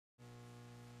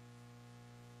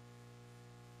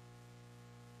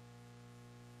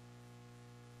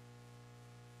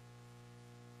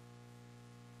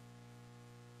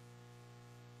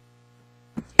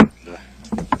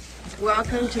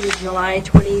Welcome to the July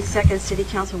 22nd City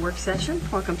Council work session.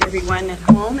 Welcome to everyone at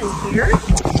home and here.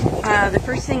 The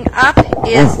first thing up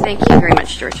is, thank you very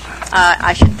much, George.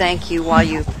 I should thank you while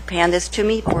you hand this to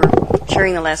me for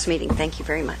chairing the last meeting. Thank you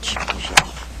very much. Appreciate it.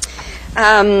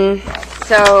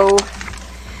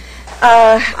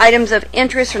 Items of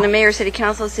interest from the mayor, city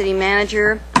council, city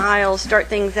manager. I'll start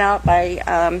things out by,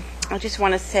 I just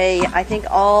want to say, I think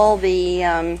all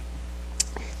the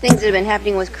things that have been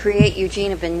happening with Create Eugene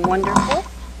have been wonderful.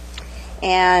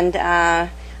 And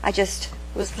I just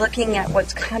was looking at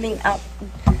what's coming up.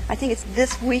 I think it's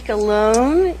this week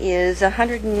alone is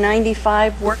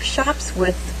 195 workshops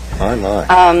with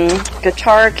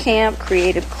guitar camp,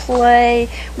 creative clay,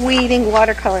 weaving,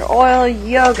 watercolor oil,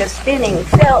 yoga, spinning,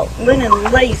 felt,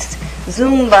 linen, lace,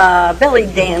 Zumba, belly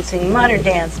dancing, modern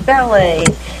dance, ballet,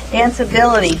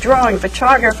 danceability, drawing,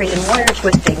 photography, and wire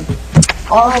twisting.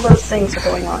 All those things are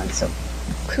going on, so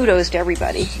kudos to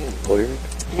everybody.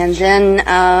 And then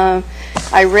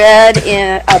I read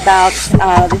about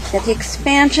that the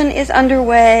expansion is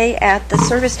underway at the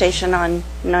service station on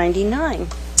 99.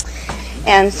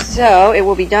 And so it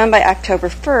will be done by October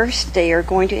 1st. They are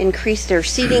going to increase their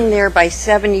seating there by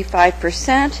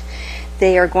 75%.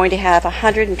 They are going to have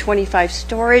 125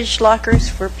 storage lockers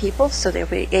for people, so they'll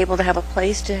be able to have a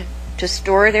place to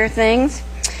store their things.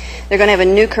 They're going to have a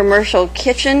new commercial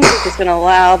kitchen, which is going to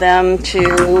allow them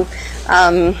to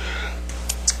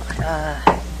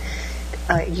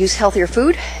use healthier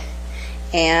food.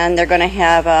 And they're going to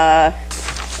have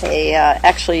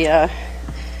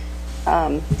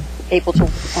able to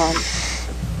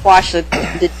wash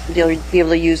they'll be able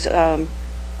to use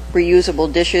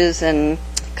reusable dishes and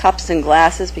cups and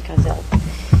glasses because they'll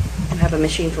have a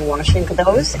machine for washing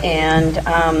those. And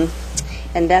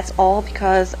that's all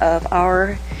because of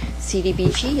our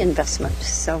CDBG investment.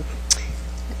 So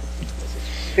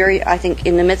I think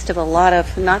in the midst of a lot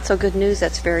of not so good news,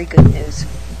 that's very good news.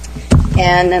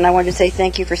 And then I wanted to say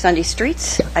thank you for Sunday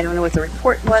Streets. I don't know what the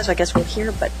report was. I guess we'll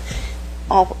hear, but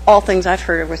all things I've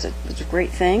heard was a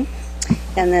great thing.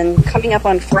 And then coming up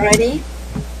on Friday,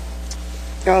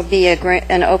 there will be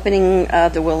an opening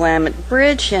of the Willamette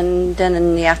Bridge, and then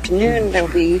in the afternoon there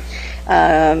will be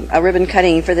a ribbon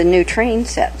cutting for the new train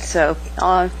set. So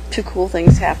two cool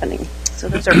things happening. So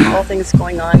those are all things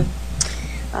going on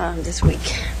this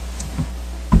week.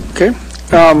 Okay.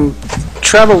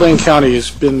 Travel Lane County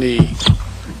has been the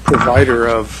provider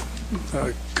of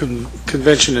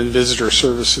convention and visitor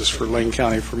services for Lane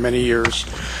County for many years.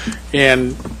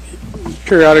 And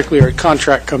periodically our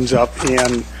contract comes up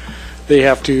and they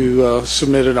have to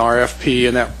submit an RFP,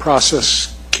 and that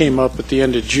process came up at the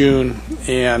end of June.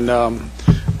 And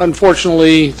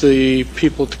unfortunately, the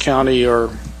people at the county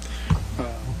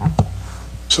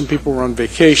some people were on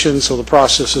vacation, so the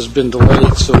process has been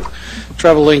delayed. So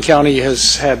Travel Lane County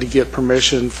has had to get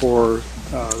permission for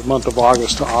the month of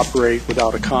August to operate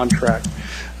without a contract.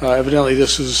 Evidently,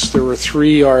 there were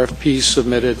 3 RFPs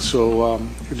submitted, so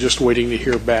we're just waiting to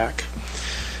hear back.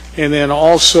 And then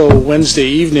also Wednesday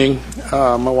evening,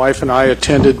 my wife and I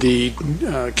attended the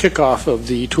kickoff of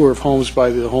the tour of homes by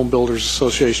the Home Builders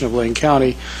Association of Lane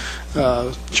County.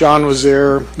 John was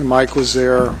there, Mike was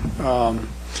there.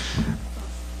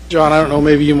 John, I don't know,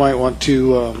 maybe you might want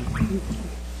to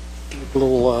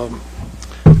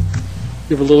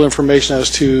give a little information as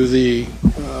to the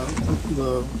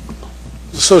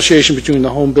association between the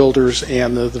home builders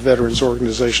and the veterans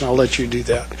organization. I'll let you do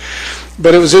that.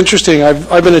 But it was interesting.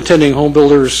 I've been attending home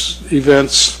builders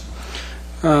events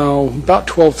about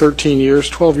 12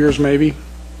 years maybe,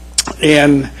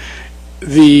 and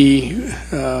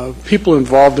the people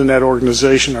involved in that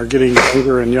organization are getting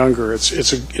younger and younger.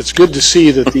 It's good to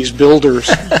see that these builders,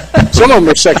 some of them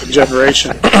are second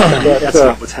generation. That's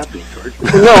not what's happening, George.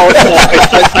 No,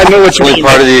 I know what you mean.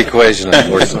 Part of the equation,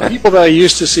 unfortunately. People that I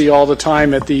used to see all the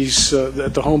time at these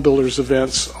at the home builders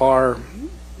events are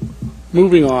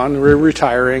moving on,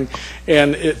 retiring,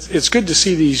 and it's good to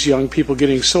see these young people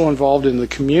getting so involved in the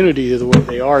community the way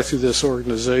they are through this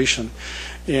organization.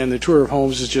 And the Tour of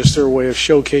Homes is just their way of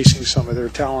showcasing some of their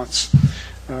talents.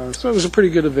 So it was a pretty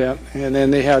good event. And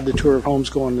then they had the Tour of Homes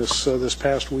going this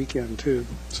past weekend, too.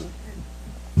 So.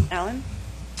 Alan?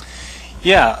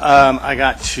 Yeah, I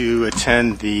got to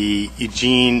attend the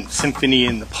Eugene Symphony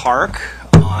in the Park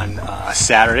on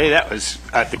Saturday. That was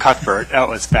at the Cuthbert. That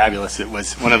was fabulous. It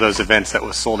was one of those events that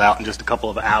was sold out in just a couple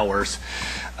of hours.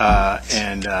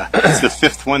 And it's the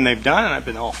 5th one they've done, and I've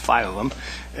been to all 5 of them.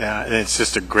 And it's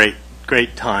just a great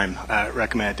time. I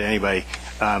recommend it to anybody.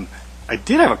 I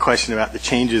did have a question about the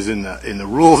changes in the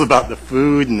rules about the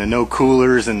food and the no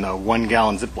coolers and the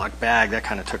 1-gallon Ziploc bag. That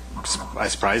kind of took by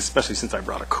surprise, especially since I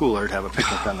brought a cooler to have a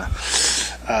picnic on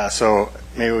the. So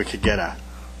maybe we could get a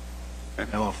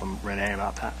memo from Renee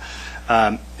about that.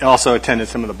 I also attended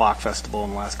some of the Bach Festival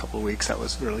in the last couple of weeks. That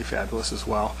was really fabulous as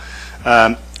well.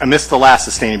 I missed the last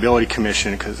Sustainability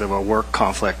Commission because of a work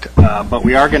conflict, but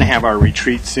we are going to have our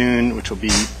retreat soon, which will be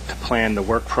to plan the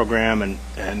work program and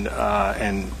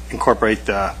incorporate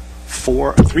the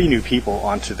 3 new people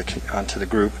onto the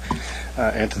group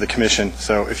and to the commission.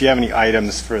 So if you have any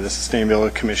items for the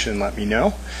Sustainability Commission, let me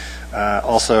know.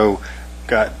 Also,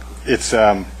 it's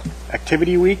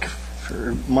Activity Week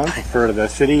month for the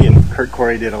city, and Kurt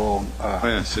Corey did a little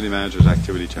City Manager's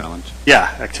Activity Challenge.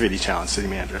 Activity Challenge, City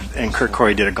Manager, and Kurt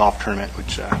Corey did a golf tournament,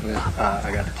 which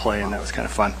I got to play, and that was kind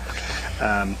of fun.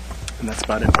 And that's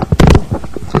about it.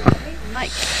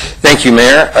 Mike. Thank you,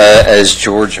 Mayor. As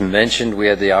George mentioned, we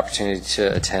had the opportunity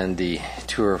to attend the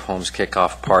Tour of Homes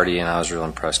kickoff party, and I was real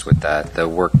impressed with that. The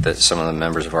work that some of the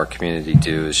members of our community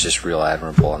do is just real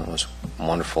admirable, and it was a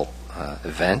wonderful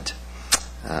event.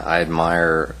 I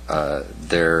admire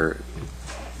the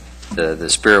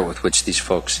spirit with which these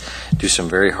folks do some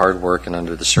very hard work and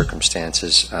under the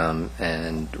circumstances,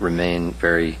 and remain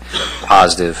very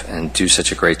positive and do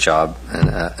such a great job and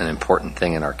an important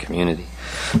thing in our community.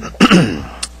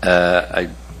 I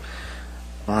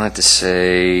wanted to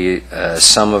say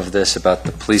some of this about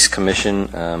the police commission,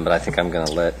 but I think I'm going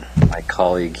to let my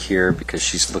colleague here, because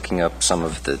she's looking up some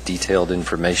of the detailed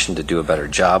information to do a better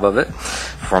job of it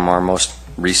from our most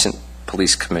recent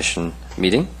police commission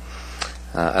meeting.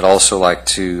 I'd also like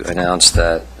to announce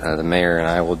that the mayor and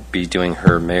I will be doing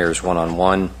her mayor's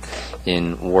one-on-one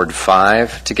in Ward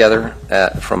 5 together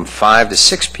from 5 to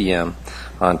 6 p.m.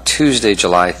 on Tuesday,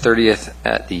 July 30th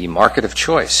at the Market of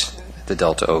Choice at the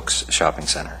Delta Oaks Shopping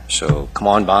Center. So come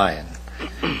on by and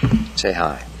say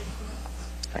hi.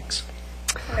 Thanks.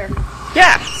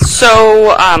 Yeah,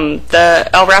 so the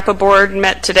El Rapa board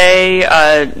met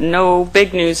today. No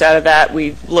big news out of that.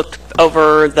 We looked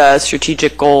over the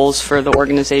strategic goals for the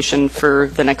organization for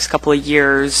the next couple of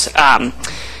years,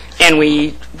 and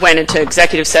we went into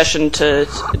executive session to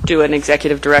do an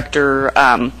executive director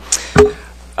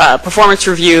performance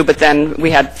review, but then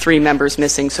we had 3 members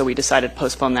missing, so we decided to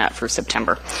postpone that for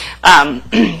September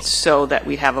so that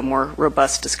we'd have a more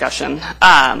robust discussion.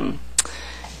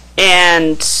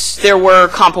 And there were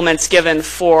compliments given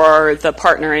for the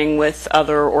partnering with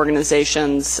other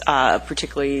organizations,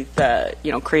 particularly the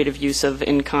creative use of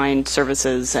in-kind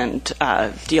services and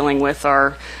dealing with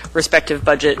our respective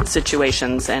budget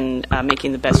situations and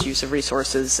making the best use of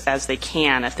resources as they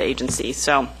can at the agency.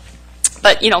 So,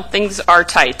 but things are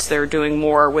tight. They're doing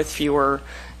more with fewer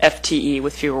FTE,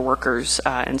 with fewer workers,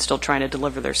 and still trying to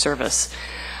deliver their service.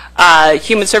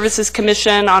 Human Services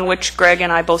Commission, on which Greg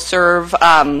and I both serve.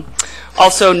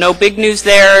 Also, no big news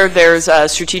there. There's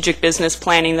strategic business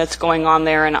planning that's going on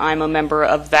there, and I'm a member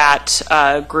of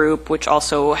that group, which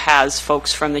also has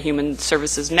folks from the Human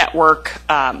Services Network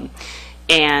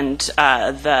and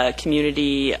the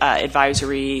Community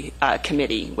Advisory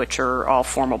Committee, which are all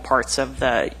formal parts of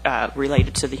the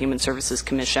related to the Human Services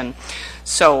Commission.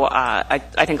 So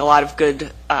I think a lot of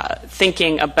good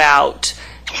thinking about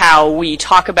how we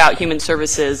talk about human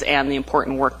services and the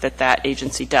important work that that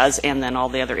agency does, and then all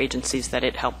the other agencies that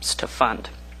it helps to fund.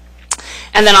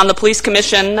 And then on the Police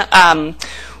Commission,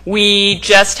 we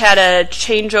just had a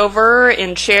changeover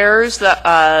in chairs.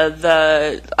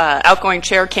 The outgoing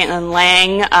chair, Caitlin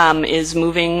Lang, is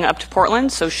moving up to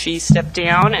Portland, so she stepped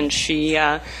down, and she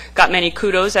got many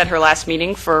kudos at her last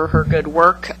meeting for her good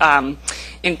work,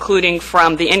 including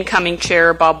from the incoming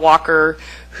chair, Bob Walker,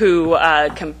 who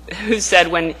said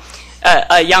when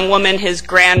a young woman his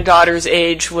granddaughter's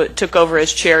age took over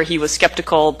as chair, he was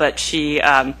skeptical, but she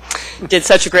did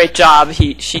such a great job.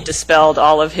 She dispelled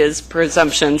all of his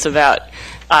presumptions about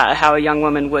how a young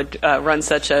woman would run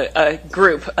such a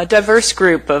diverse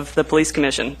group of the Police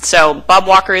Commission. So Bob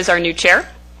Walker is our new chair,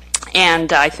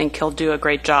 and I think he'll do a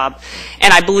great job.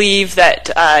 And I believe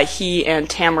that he and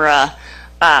Tamara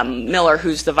Miller,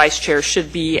 who's the vice chair,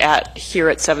 should be here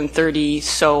at 7:30.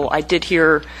 So I did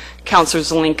hear Councilor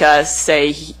Zelinka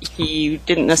say he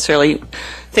didn't necessarily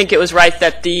think it was right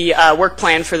that the work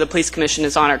plan for the Police Commission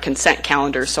is on our consent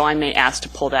calendar, so I may ask to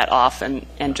pull that off and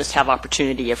just have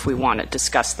opportunity if we want to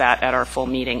discuss that at our full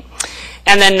meeting.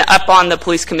 And then up on the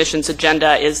Police Commission's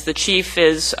agenda is the chief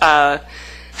is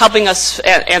helping us,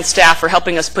 and staff are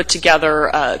helping us put together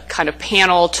a kind of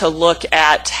panel to look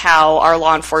at how our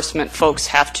law enforcement folks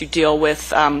have to deal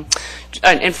with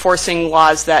enforcing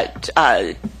laws that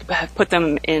put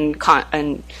them in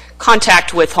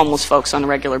contact with homeless folks on a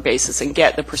regular basis, and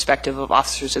get the perspective of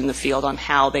officers in the field on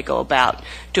how they go about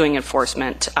doing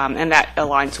enforcement. And that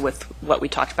aligns with what we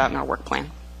talked about in our work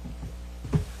plan.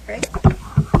 Great.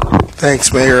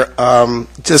 Thanks, Mayor.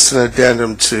 Just an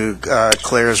addendum to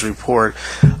Claire's report.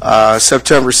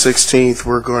 September 16th,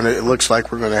 it looks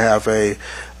like we're going to have a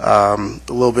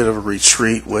little bit of a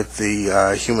retreat with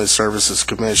the Human Services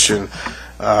Commission.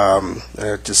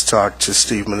 I just talked to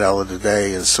Steve Manella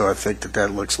today, and so I think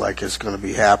that looks like it's going to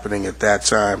be happening at that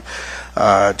time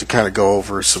to kind of go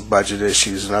over some budget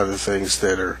issues and other things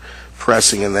that are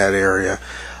pressing in that area.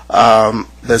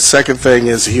 The second thing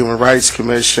is the Human Rights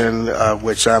Commission,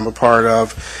 which I'm a part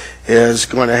of, is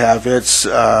going to have its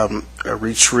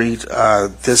retreat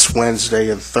this Wednesday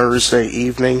and Thursday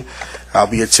evening. I'll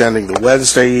be attending the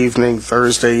Wednesday evening.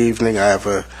 Thursday evening, I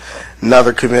have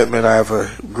another commitment. I have a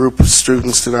group of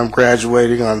students that I'm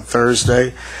graduating on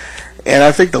Thursday. And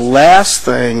I think the last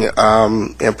thing,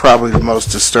 and probably the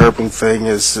most disturbing thing,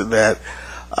 is that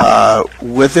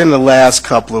within the last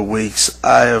couple of weeks,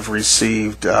 I have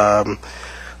received a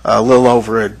little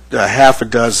over a half a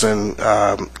dozen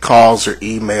calls or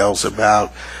emails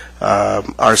about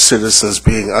our citizens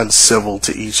being uncivil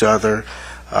to each other,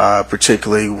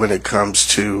 particularly when it comes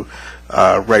to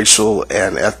racial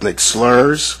and ethnic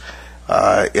slurs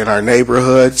in our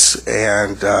neighborhoods.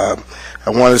 And I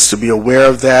want us to be aware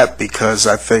of that, because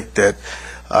I think that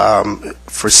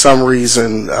for some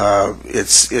reason, it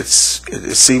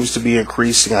seems to be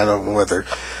increasing. I don't know whether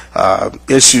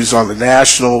issues on the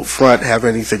national front have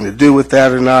anything to do with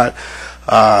that or not,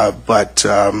 but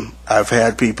I've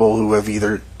had people who have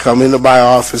either come into my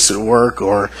office at work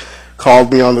or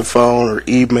called me on the phone or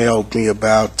emailed me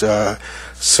about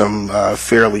some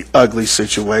fairly ugly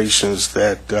situations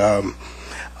that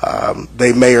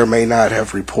they may or may not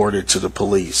have reported to the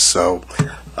police. So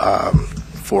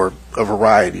for a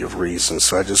variety of reasons.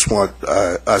 So I just want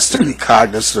us to be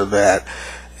cognizant of that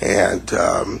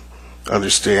and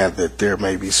understand that there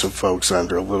may be some folks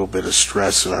under a little bit of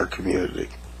stress in our community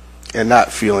and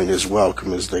not feeling as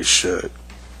welcome as they should.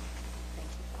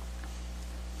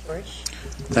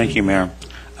 Thank you, Mayor.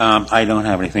 I don't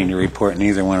have anything to report.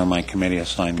 Neither one of my committee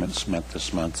assignments met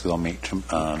this month. They'll meet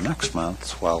next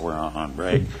month while we're on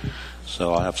break.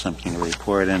 So I'll have something to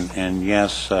report. And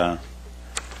yes,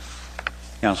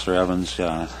 Councilor Evans,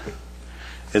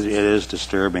 it is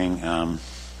disturbing.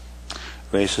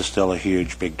 Race is still a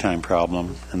huge, big-time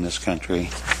problem in this country.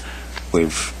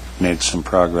 We've made some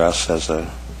progress as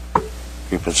a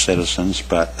group of citizens,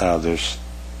 but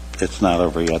it's not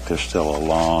over yet. There's still a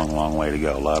long, long way to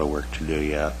go, a lot of work to do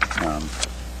yet.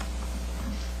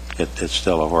 It's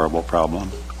still a horrible problem.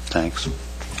 Thanks.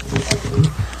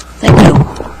 Thank you.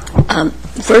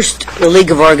 First, the League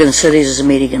of Oregon Cities is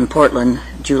meeting in Portland,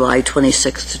 July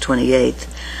 26th to 28th,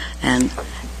 and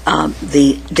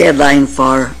the deadline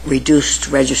for reduced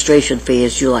registration fee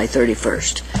is July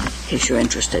 31st, in case you're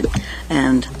interested.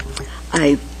 And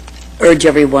I urge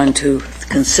everyone to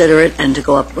consider it and to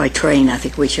go up by train. I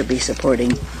think we should be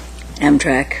supporting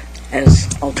Amtrak as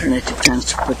alternative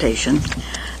transportation,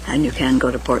 and you can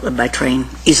go to Portland by train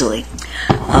easily.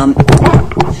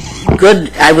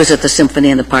 Good. I was at the Symphony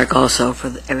in the Park also.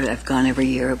 I've gone every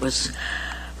year. It was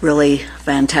really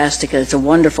fantastic. It's a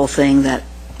wonderful thing that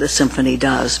the Symphony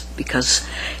does, because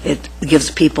it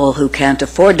gives people who can't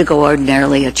afford to go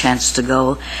ordinarily a chance to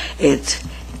go.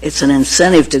 It's an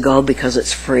incentive to go because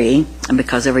it's free and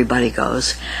because everybody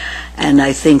goes. And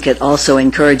I think it also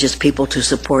encourages people to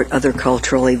support other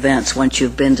cultural events once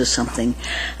you've been to something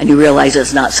and you realize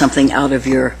it's not something out of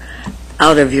your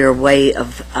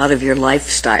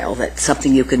lifestyle, that's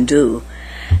something you can do.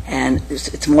 And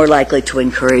it's more likely to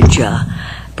encourage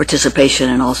participation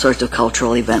in all sorts of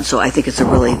cultural events. So I think it's a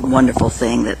really wonderful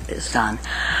thing that is done.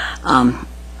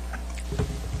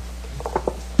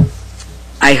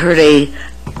 I heard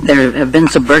there have been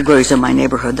some burglaries in my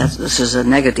neighborhood. This is a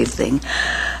negative thing.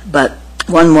 But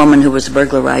one woman who was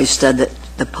burglarized said that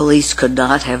the police could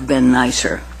not have been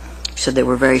nicer. She said they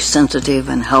were very sensitive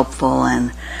and helpful,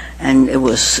 and it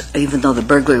was, even though the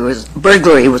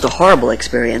burglary was a horrible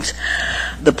experience,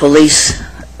 the police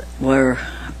were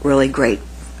really great,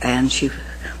 and she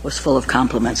was full of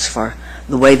compliments for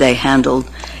the way they handled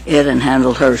it and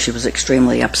handled her. She was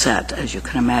extremely upset, as you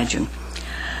can imagine.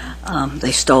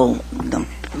 They stole the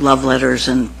love letters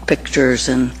and pictures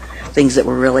and things that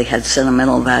really had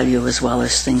sentimental value, as well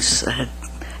as things that had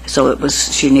So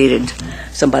she needed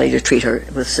somebody to treat her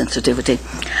with sensitivity.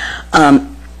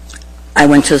 I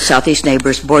went to the Southeast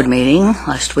Neighbors Board meeting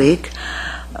last week.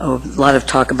 A lot of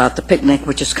talk about the picnic,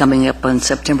 which is coming up on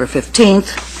September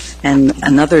 15th, and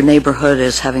another neighborhood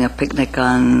is having a picnic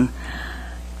on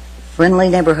Friendly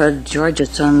Neighborhood, George.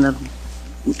 It's on the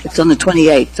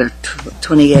 28th or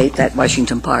 28th at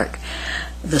Washington Park.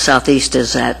 The Southeast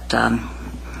is at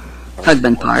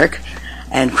Hugman Park,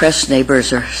 and Crest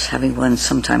Neighbors are having one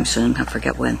sometime soon. I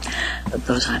forget when. But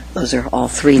those are all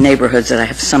three neighborhoods that I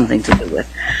have something to do with.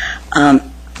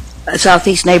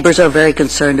 Southeast Neighbors are very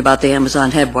concerned about the Amazon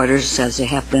headwaters, as they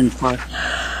have been for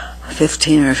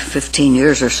 15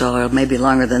 years or so, or maybe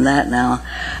longer than that now.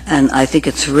 And I think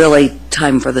it's really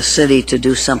time for the city to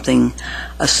do something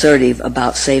assertive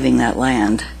about saving that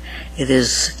land. It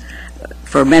is,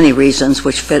 for many reasons,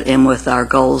 which fit in with our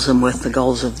goals and with the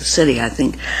goals of the city. I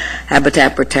think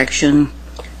habitat protection,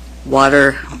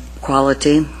 water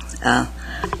quality.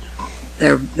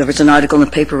 There was an article in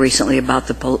the paper recently about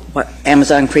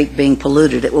Amazon Creek being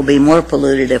polluted. It will be more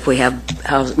polluted if we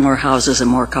have more houses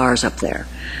and more cars up there.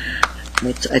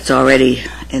 It's already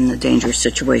in a dangerous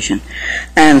situation.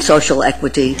 And social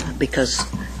equity, because,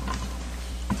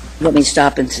 let me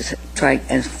stop and try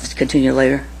and continue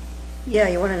later. Yeah,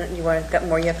 you want got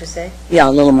more you have to say? Yeah,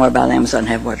 a little more about Amazon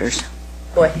headwaters.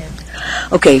 Go ahead.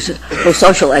 Okay, so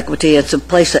social equity, it's a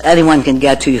place that anyone can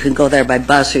get to. You can go there by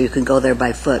bus or you can go there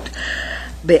by foot.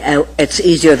 It's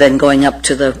easier than going up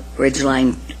to the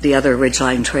ridgeline, the other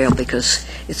ridgeline trail, because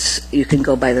you can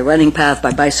go by the running path,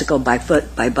 by bicycle, by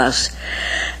foot, by bus,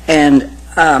 and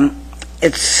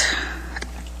it's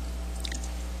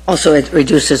also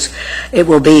it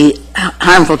will be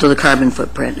harmful to the carbon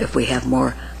footprint if we have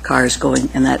more cars going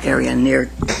in that area near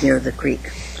the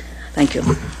creek. Thank you.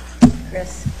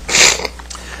 Chris?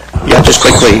 Yeah, just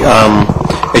quickly,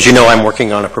 as you know, I'm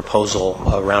working on a proposal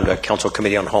around a council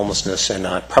committee on homelessness, and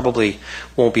probably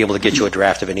won't be able to get you a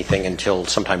draft of anything until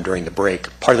sometime during the break.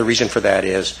 Part of the reason for that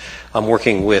is I'm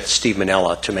working with Steve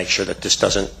Manella to make sure that this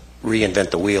doesn't reinvent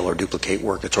the wheel or duplicate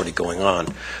work that's already going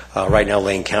on. Right now,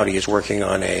 Lane County is working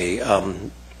on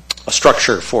a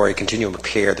structure for a continuum of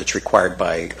care that's required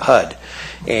by HUD.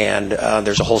 And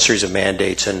there's a whole series of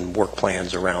mandates and work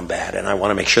plans around that. And I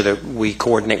want to make sure that we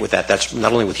coordinate with that. That's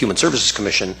not only with Human Services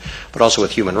Commission, but also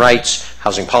with Human Rights,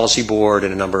 Housing Policy Board,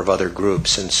 and a number of other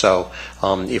groups. And so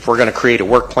if we're going to create a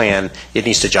work plan, it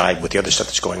needs to jive with the other stuff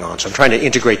that's going on. So I'm trying to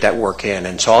integrate that work in.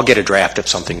 And so I'll get a draft of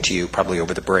something to you probably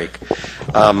over the break.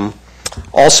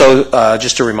 Also,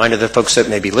 just a reminder to folks that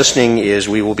may be listening is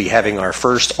we will be having our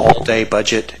first all-day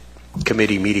budget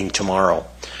committee meeting tomorrow,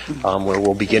 where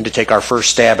we'll begin to take our first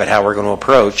stab at how we're going to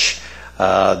approach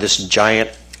this giant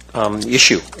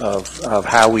issue of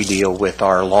how we deal with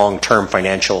our long-term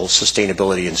financial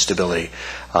sustainability and stability.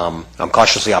 I'm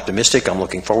cautiously optimistic. I'm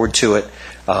looking forward to it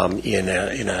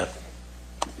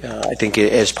I think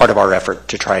as part of our effort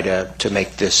to try to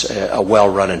make this a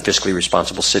well-run and fiscally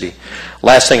responsible city.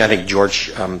 Last thing I think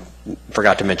George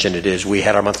forgot to mention it is we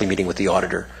had our monthly meeting with the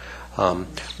auditor,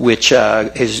 which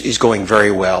is going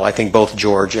very well. I think both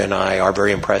George and I are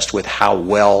very impressed with how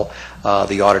well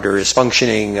the auditor is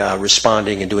functioning,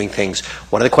 responding, and doing things.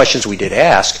 One of the questions we did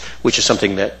ask, which is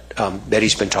something that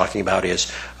Betty's been talking about, is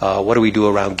what do we do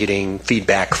around getting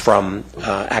feedback from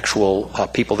actual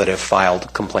people that have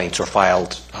filed complaints or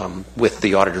filed with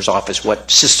the auditor's office? What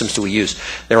systems do we use?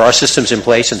 There are systems in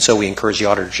place, and so we encourage the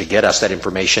auditor to get us that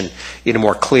information in a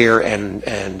more clear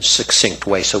and succinct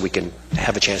way so we can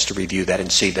have a chance to review that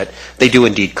and see that they do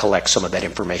indeed collect some of that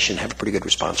information, have a pretty good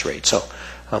response rate. So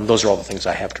those are all the things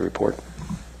I have to report.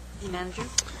 Manager?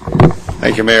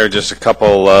 Thank you, Mayor. Just a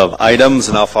couple of items,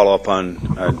 and I'll follow up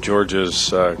on George's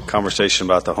conversation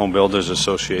about the Home Builders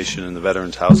Association and the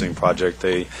Veterans Housing Project.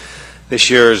 This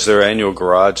year is their annual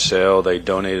garage sale. They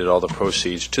donated all the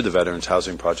proceeds to the Veterans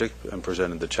Housing Project and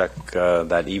presented the check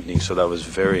that evening, so that was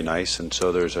very nice. And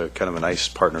so there's a kind of a nice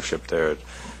partnership there.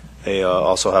 They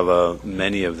also have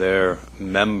many of their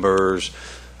members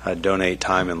donate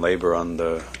time and labor on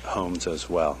the homes as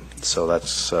well. So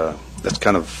that's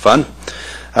kind of fun.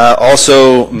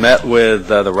 Also met with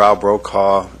the Rao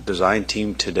Brokaw design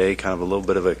team today, kind of a little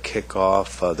bit of a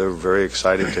kickoff. They're very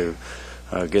excited to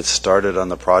get started on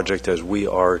the project, as we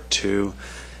are too.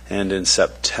 And in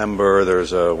September,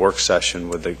 there's a work session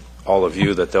with all of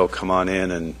you that they'll come on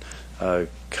in and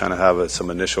kind of have some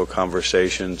initial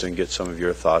conversations and get some of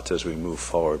your thoughts as we move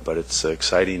forward. But it's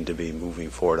exciting to be moving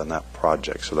forward on that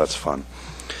project, so that's fun.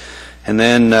 And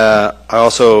then I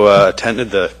also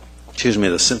attended the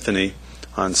symphony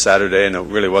on Saturday, and it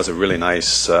really was a really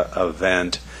nice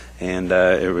event. And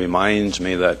it reminds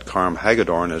me that Carm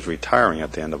Hagedorn is retiring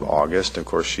at the end of August. Of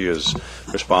course, she is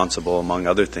responsible, among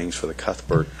other things, for the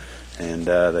Cuthbert. And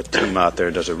the team out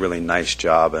there does a really nice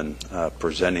job in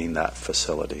presenting that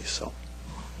facility. So,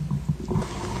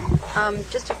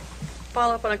 Just to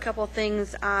follow up on a couple of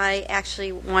things, I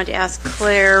actually wanted to ask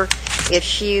Claire if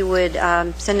she would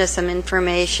send us some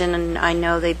information, and I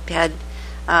know they've had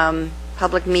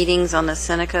public meetings on the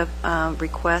Seneca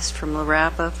request from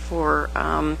LaRapa for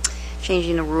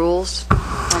changing the rules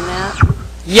on that.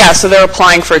 Yeah, so they're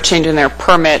applying for a change in their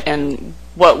permit, and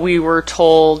what we were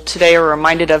told today or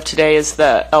reminded of today is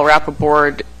the El Rapa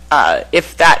board,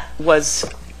 if that was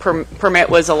permit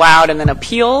was allowed and then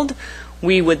appealed,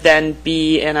 we would then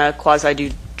be in a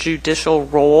quasi-judicial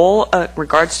role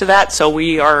regards to that. So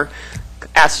we are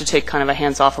asked to take kind of a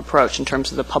hands-off approach in terms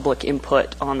of the public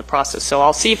input on the process. So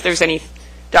I'll see if there's any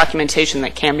documentation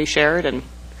that can be shared, and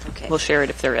we'll share it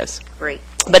if there is. Great.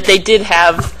 But they did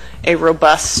have a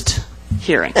robust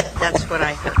hearing. That's what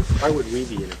I heard. I would read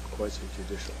the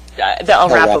quasi-judicial. The El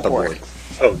Rapa board,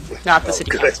 Oh, not the city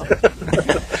council.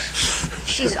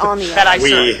 She's on the That I We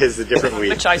serve, is a different we.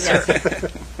 which I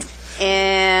serve.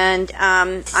 And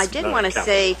I did want to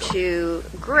say to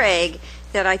Greg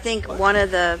that I think one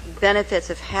of the benefits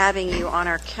of having you on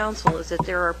our council is that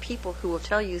there are people who will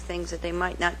tell you things that they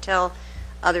might not tell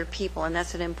other people, and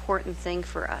that's an important thing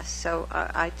for us. So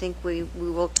I think we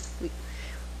will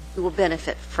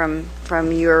benefit from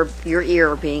your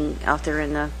ear being out there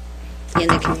in the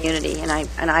community, and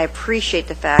I appreciate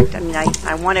the fact. I mean,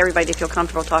 I want everybody to feel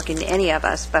comfortable talking to any of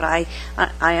us, but I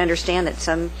understand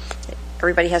that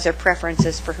everybody has their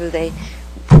preferences for who they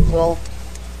will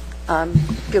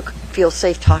feel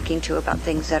safe talking to about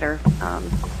things that are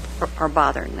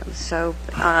bothering them. So,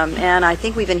 and I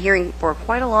think we've been hearing for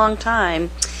quite a long time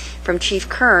from Chief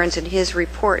Kearns and his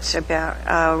reports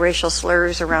about racial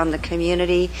slurs around the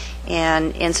community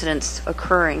and incidents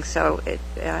occurring. So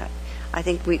I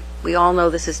think we all know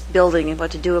this is building, and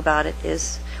what to do about it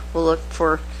is we'll look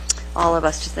for all of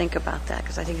us to think about that,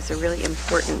 because I think it's a really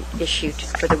important issue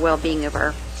for the well-being of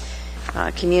our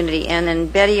community. And then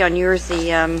Betty, on yours,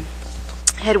 the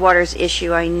Headwaters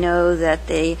issue, I know that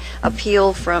they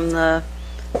appeal from the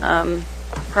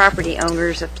property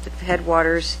owners of the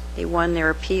Headwaters. They won their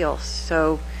appeal,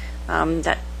 so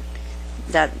that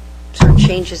sort of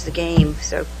changes the game.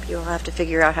 So you'll have to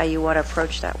figure out how you want to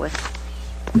approach that with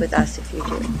us if you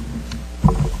do.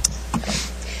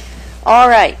 All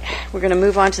right, we're going to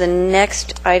move on to the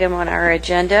next item on our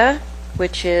agenda,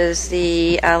 which is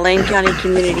the Lane County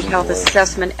Community Health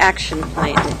Assessment Action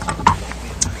Plan.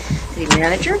 City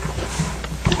Manager.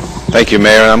 thank you,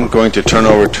 Mayor. I'm going to turn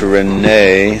over to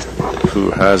Renee, who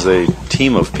has a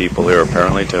team of people here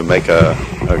apparently to make a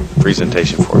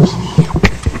presentation for us.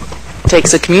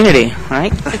 Takes a community,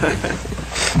 right?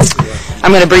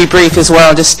 I'm going to be brief as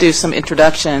well, just do some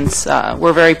introductions.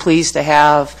 We're very pleased to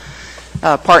have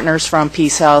partners from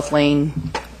Peace Health, Lane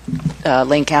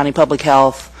County Public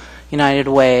Health, United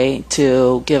Way,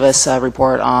 to give us a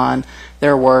report on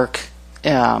their work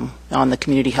on the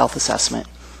community health assessment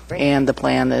and the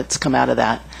plan that's come out of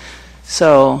that.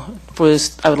 So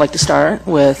I would like to start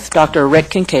with Dr. Rick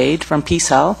Kincaid from Peace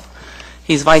Health.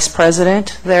 He's vice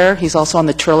president there. He's also on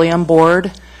the Trillium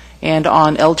board and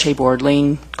on LCHE board,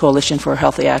 Lane Coalition for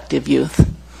Healthy Active Youth.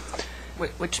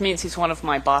 Which means he's one of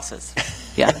my bosses.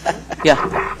 Yeah.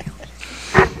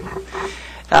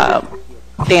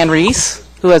 Dan Reese,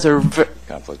 who has a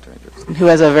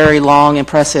very long,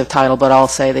 impressive title, but I'll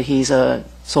say that he's a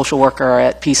social worker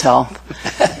at Peace Health,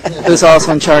 who's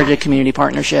also in charge of community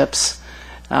partnerships,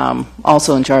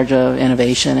 also in charge of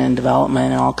innovation and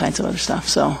development and all kinds of other stuff.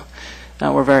 So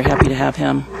we're very happy to have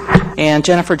him. And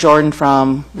Jennifer Jordan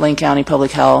from Lane County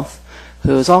Public Health,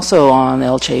 who is also on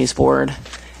LCHE's board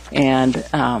and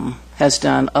has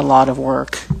done a lot of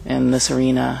work in this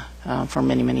arena for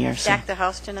many, many years. Stack the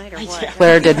house tonight, or what?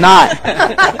 Claire did not.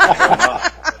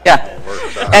 Yeah.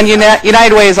 And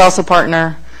United Way is also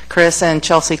partner. Chris and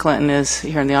Chelsea Clinton is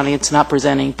here in the audience, not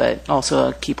presenting, but also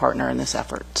a key partner in this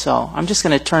effort. So I'm just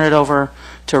going to turn it over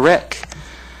to Rick.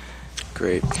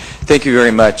 Great. Thank you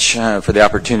very much for the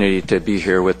opportunity to be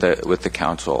here with the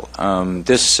council.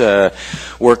 This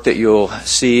work that you'll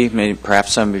see,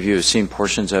 perhaps some of you have seen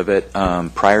portions of it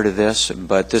prior to this,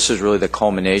 but this is really the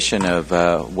culmination of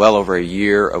well over a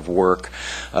year of work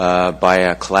by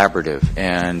a collaborative.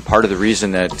 And part of the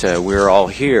reason that we're all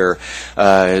here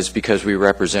is because we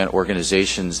represent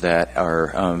organizations that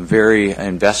are very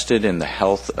invested in the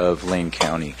health of Lane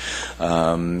County.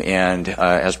 And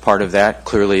as part of that,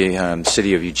 clearly the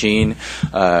city of Eugene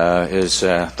is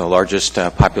the largest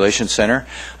population center,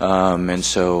 and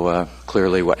so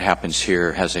clearly what happens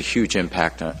here has a huge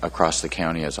impact across the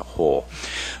county as a whole.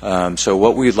 So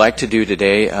what we'd like to do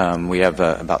today, we have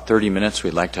about 30 minutes.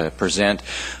 We'd like to present,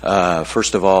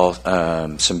 first of all,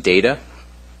 some data.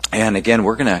 And again,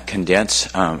 we're going to condense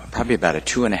probably about a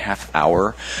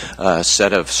 2.5-hour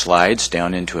set of slides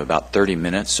down into about 30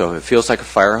 minutes. So it feels like a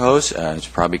fire hose. It's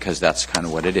probably because that's kind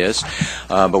of what it is.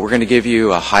 But we're going to give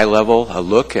you a high-level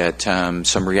look at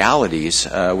some realities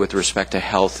with respect to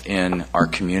health in our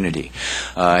community.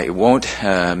 It won't.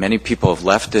 Many people have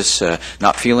left this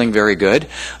not feeling very good.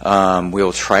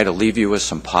 We'll try to leave you with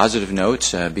some positive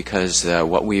notes because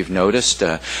what we've noticed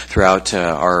throughout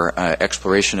our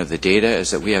exploration of the data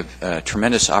is that we have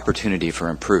tremendous opportunity for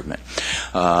improvement.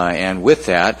 And with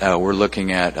that, we're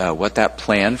looking at what that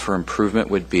plan for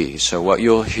improvement would be. So what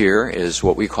you'll hear is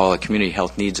what we call a community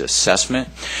health needs assessment,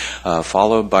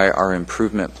 followed by our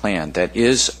improvement plan. That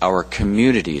is our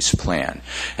community's plan.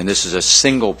 And this is a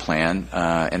single plan.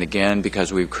 And again,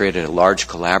 because we've created a large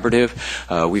collaborative,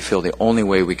 we feel the only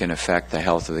way we can affect the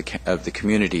health of the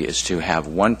community is to have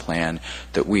one plan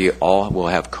that we all will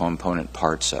have component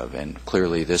parts of. And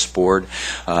clearly this board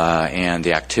and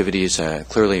the activities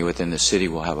clearly within the city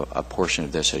will have a portion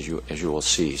of this, as you will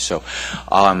see. So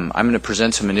I'm going to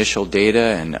present some initial data,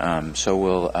 and so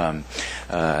will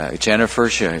Jennifer.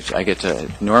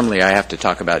 Normally I have to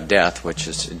talk about death, which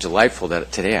is delightful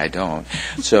that today I don't.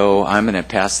 So I'm going to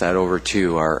pass that over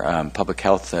to our public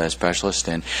health specialist,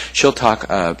 and she'll talk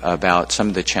about some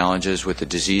of the challenges with the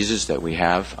diseases that we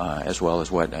have, as well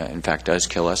as what in fact does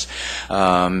kill us.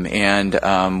 And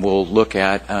we'll look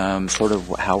at sort of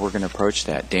how we're going to approach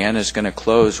that. Dan is going to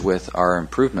close with our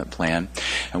improvement plan,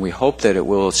 and we hope that it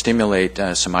will stimulate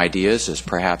some ideas as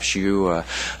perhaps you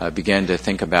begin to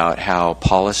think about how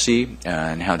policy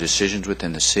and how decisions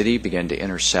within the city begin to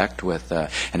intersect with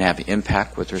and have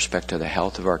impact with respect to the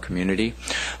health of our community.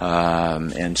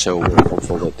 And so we're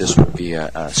hopeful that this will be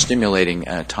a stimulating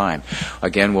time.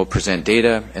 Again, we'll present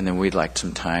data, and then we'd like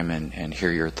some time and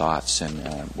hear your thoughts,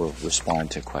 and we'll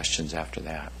respond to questions after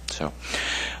that. So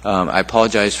I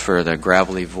apologize for the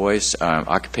gravelly voice.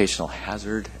 Occupational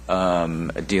hazard,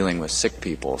 dealing with sick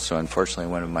people. So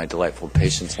unfortunately, one of my delightful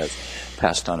patients has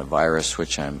passed on a virus,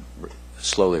 which I'm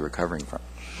slowly recovering from.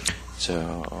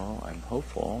 So I'm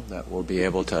hopeful that we'll be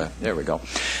able to, there we go.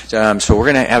 So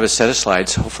we're going to have a set of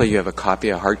slides. Hopefully you have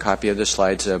a hard copy of the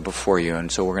slides before you,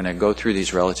 and so we're going to go through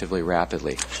these relatively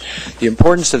rapidly. The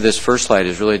importance of this first slide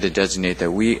is really to designate that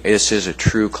this is a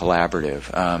true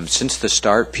collaborative. Since the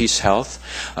start, Peace Health,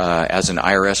 as an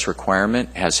IRS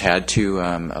requirement, has had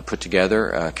to put together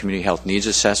a community health needs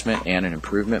assessment and an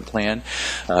improvement plan.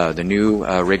 The new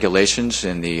regulations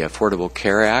in the Affordable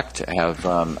Care Act have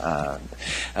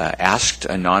asked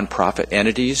nonprofit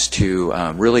entities to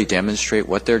really demonstrate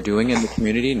what they're doing in the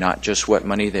community, not just what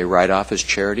money they write off as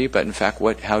charity, but in fact,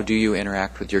 how do you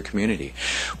interact with your community?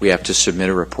 We have to submit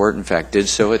a report, in fact, did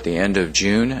so at the end of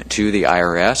June to the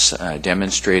IRS,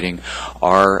 demonstrating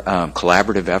our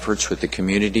collaborative efforts with the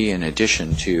community in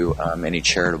addition to any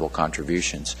charitable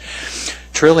contributions.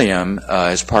 Trillium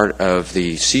is part of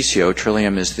the CCO.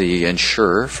 Trillium is the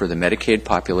insurer for the Medicaid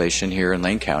population here in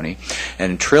Lane County,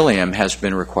 and Trillium has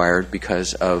been required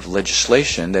because of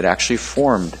legislation that actually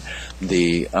formed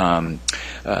the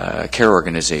care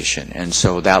organization, and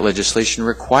so that legislation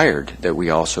required that we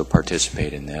also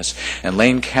participate in this. And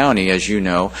Lane County, as you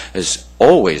know, has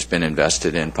always been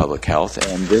invested in public health,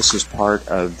 and this is part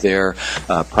of their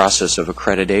process of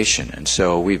accreditation, and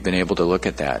so we've been able to look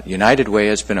at that. United Way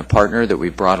has been a partner that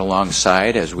we've brought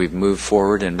alongside as we've moved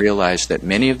forward and realized that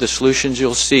many of the solutions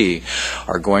you'll see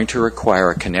are going to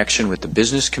require a connection with the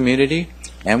business community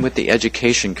and with the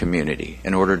education community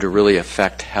in order to really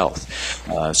affect health.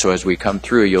 So as we come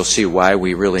through, you'll see why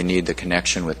we really need the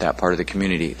connection with that part of the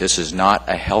community. This is not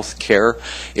a health care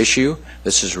issue.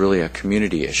 This is really a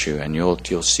community issue, and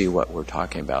you'll see what we're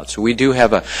talking about. So we do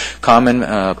have a common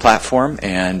platform,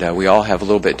 and we all have a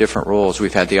little bit different roles.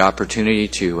 We've had the opportunity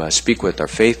to speak with our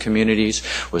faith communities,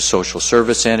 with social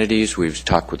service entities. We've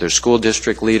talked with their school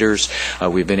district leaders.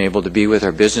 We've been able to be with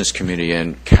our business community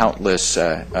in countless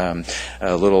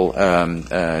little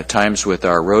times with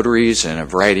our Rotaries and a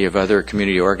variety of other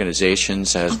community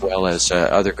organizations, as well as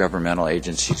other governmental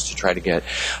agencies, to try to get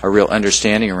a real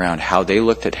understanding around how they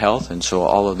looked at health, and so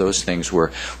all of those things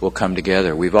will come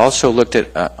together. We've also looked at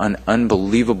an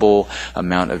unbelievable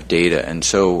amount of data, and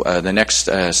so the next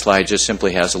slide just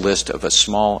simply has a list of a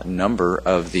small number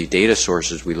of the data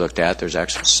sources we looked at. There's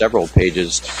actually several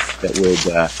pages that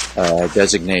would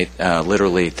designate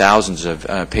literally thousands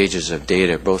of pages of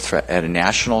data, both at a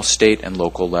national, state, and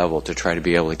local level to try to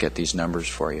be able to get these numbers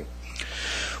for you.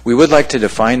 We would like to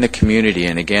define the community,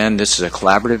 and again, this is a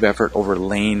collaborative effort over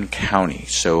Lane County.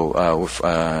 So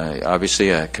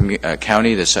obviously a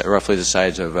county that's roughly the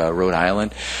size of Rhode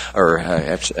Island, or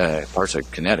parts of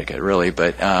Connecticut, really,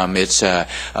 but it's a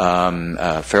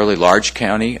fairly large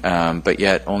county, but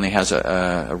yet only has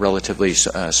a relatively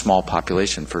small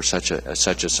population for such a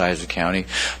size of county,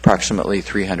 approximately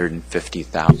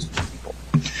 350,000 people.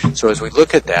 So as we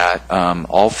look at that,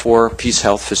 all 4 Peace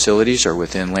Health facilities are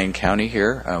within Lane County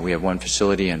here. We have 1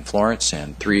 facility in Florence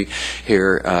and 3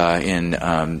 here in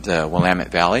the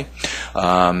Willamette Valley.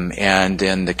 And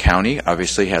then the county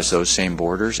obviously has those same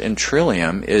borders. And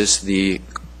Trillium is the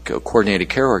coordinated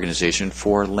care organization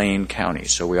for Lane County.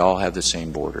 So we all have the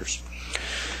same borders.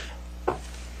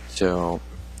 So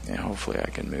hopefully I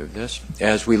can move this.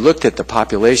 As we looked at the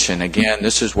population, again,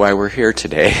 this is why we're here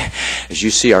today. As you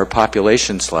see our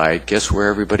population slide, guess where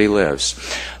everybody lives?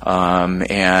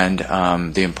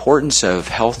 The importance of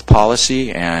health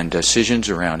policy and decisions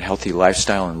around healthy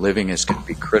lifestyle and living is going to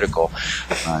be critical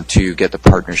to get the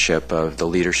partnership of the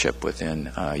leadership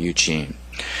within Eugene.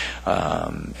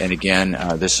 And again,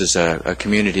 this is a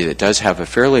community that does have a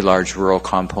fairly large rural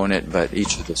component, but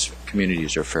each of the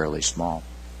communities are fairly small.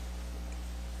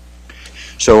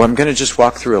 So I'm going to just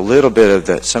walk through a little bit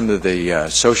of some of the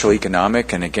social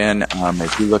economic, and again,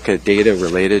 as we look at data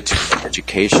related to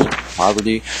education,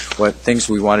 poverty, what things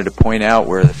we wanted to point out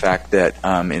were the fact that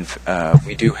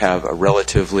we do have a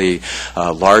relatively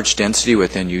large density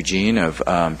within Eugene of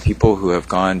people who have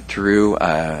gone through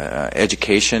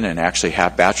education and actually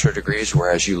have bachelor degrees,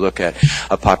 whereas you look at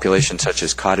a population such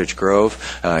as Cottage Grove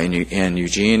in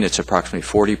Eugene, it's approximately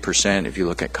 40%. If you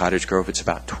look at Cottage Grove, it's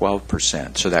about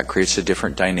 12%. So that creates a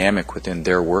different dynamic within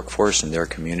their workforce and their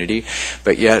community,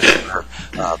 but yet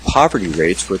poverty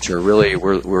rates, which are really,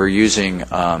 we're using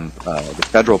the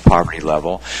federal poverty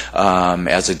level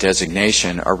as a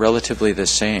designation, are relatively the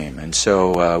same. And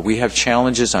so we have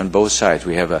challenges on both sides.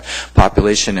 We have a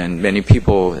population, and many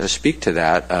people speak to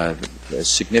that, a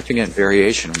significant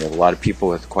variation. We have a lot of people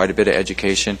with quite a bit of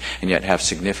education and yet have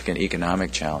significant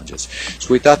economic challenges.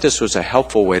 So we thought this was a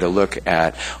helpful way to look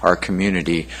at our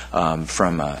community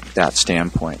from that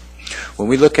standpoint. When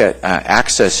we look at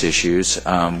access issues,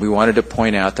 we wanted to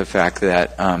point out the fact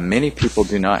that many people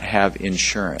do not have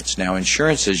insurance. Now,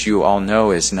 insurance, as you all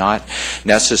know, is not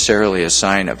necessarily a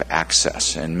sign of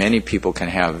access, and many people can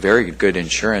have very good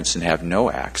insurance and have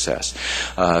no access.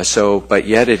 But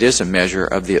yet it is a measure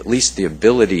of at least the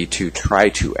ability to try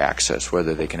to access,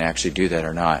 whether they can actually do that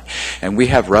or not. And we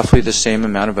have roughly the same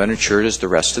amount of uninsured as the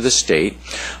rest of the state.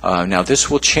 Now, this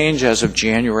will change as of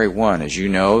January 1. As you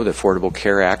know, the Affordable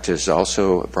Care Act has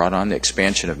also brought on the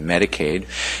expansion of Medicaid,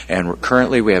 and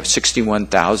currently we have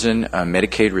 61,000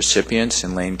 Medicaid recipients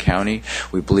in Lane County.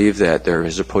 We believe that there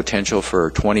is a potential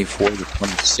for 24,000 to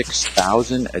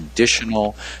 26,000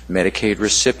 additional Medicaid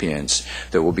recipients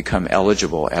that will become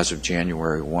eligible as of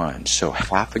January 1. So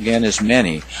half again as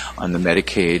many on the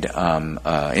Medicaid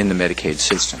in the Medicaid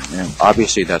system. And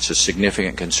obviously that's a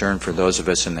significant concern for those of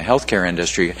us in the healthcare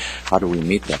industry. How do we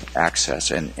meet that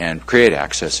access and create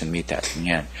access and meet that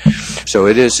demand? So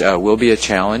it will be a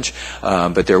challenge,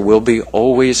 but there will be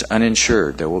always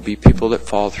uninsured. There will be people that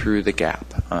fall through the gap,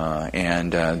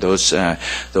 and those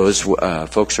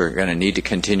folks are going to need to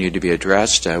continue to be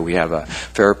addressed. We have a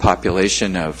fair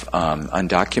population of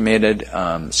undocumented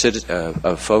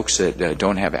of folks that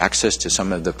don't have access to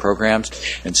some of the programs,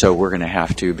 and so we're going to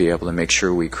have to be able to make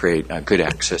sure we create good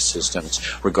access systems,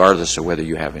 regardless of whether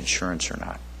you have insurance or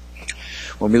not.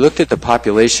 When we looked at the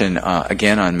population,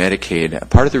 again on Medicaid,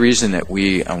 part of the reason that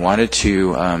we wanted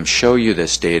to show you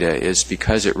this data is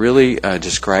because it really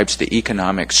describes the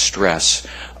economic stress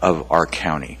of our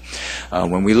county.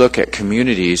 When we look at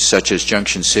communities such as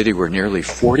Junction City, where nearly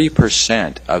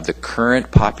 40% of the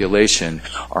current population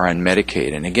are on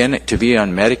Medicaid. And again, to be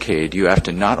on Medicaid, you have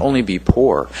to not only be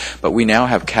poor, but we now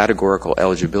have categorical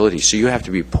eligibility. So you have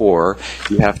to be poor,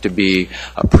 you have to be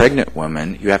a pregnant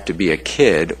woman, you have to be a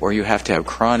kid, or you have to have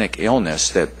chronic illness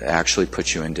that actually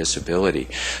puts you in disability.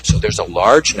 So there's a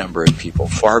large number of people,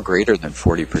 far greater than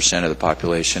 40% of the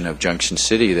population of Junction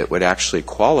City, that would actually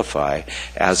qualify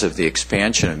as of the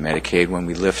expansion of Medicaid when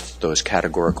we lift those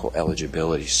categorical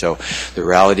eligibilities. So the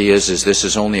reality is this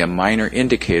is only a minor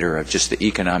indicator of just the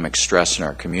economic stress in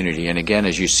our community. And again,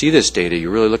 as you see this data, you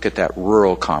really look at that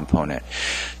rural component.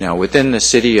 Now, within the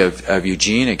city of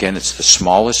Eugene, again, it's the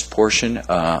smallest portion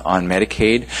on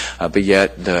Medicaid, but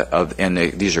yet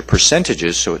these are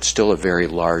percentages, so it's still a very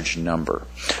large number.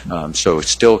 So it's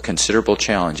still a considerable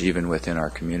challenge even within our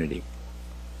community.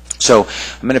 So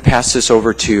I'm going to pass this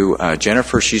over to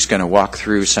Jennifer. She's going to walk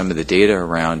through some of the data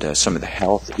around some of the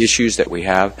health issues that we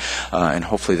have, and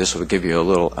hopefully this will give you a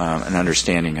little an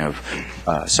understanding of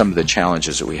some of the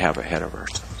challenges that we have ahead of us.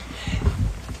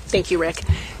 Thank you, Rick.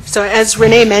 So as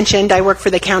Renee mentioned, I work for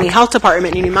the county health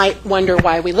department, and you might wonder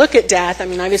why we look at death. I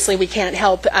mean, obviously we can't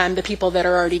help the people that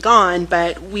are already gone,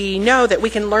 but we know that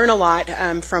we can learn a lot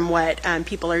from what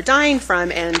people are dying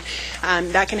from, and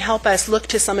that can help us look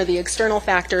to some of the external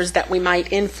factors that we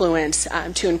might influence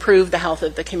to improve the health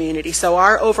of the community. So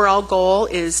our overall goal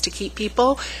is to keep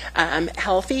people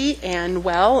healthy and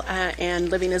well and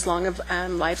living as long of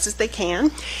lives as they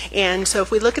can. And so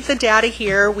if we look at the data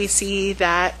here, we see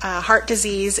that heart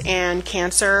disease and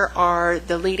cancer are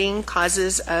the leading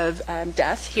causes of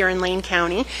death here in Lane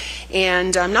County.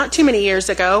 And not too many years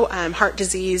ago, heart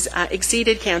disease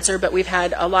exceeded cancer, but we've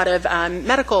had a lot of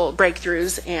medical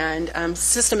breakthroughs and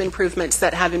system improvements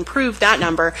that have improved that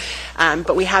number,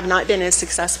 but we have not been as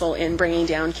successful in bringing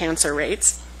down cancer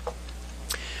rates.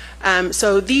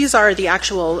 So these are the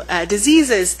actual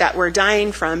diseases that we're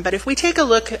dying from, but if we take a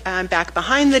look back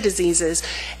behind the diseases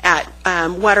at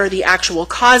what are the actual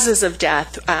causes of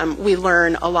death, we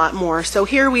learn a lot more. So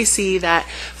here we see that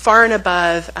far and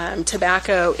above,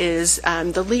 tobacco is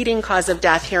the leading cause of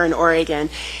death here in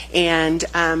Oregon, and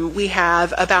we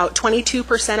have about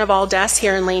 22% of all deaths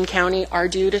here in Lane County are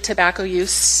due to tobacco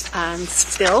use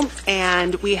still,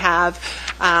 and we have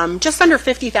just under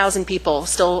 50,000 people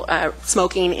still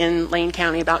smoking in Lane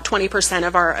County, about 20%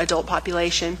 of our adult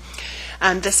population.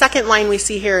 The second line we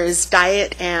see here is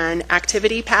diet and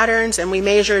activity patterns, and we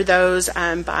measure those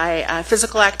by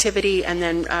physical activity and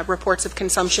then reports of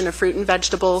consumption of fruit and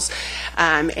vegetables.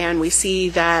 And we see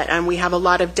that we have a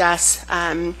lot of deaths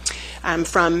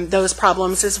from those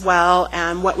problems as well.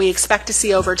 What we expect to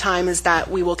see over time is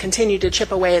that we will continue to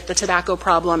chip away at the tobacco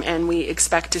problem, and we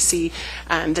expect to see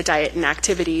the diet and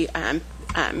activity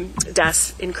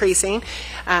deaths increasing.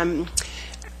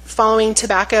 Following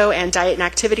tobacco and diet and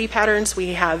activity patterns,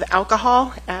 we have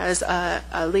alcohol as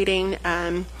a leading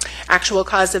actual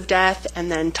cause of death, and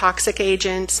then toxic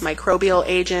agents, microbial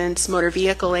agents, motor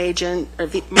vehicle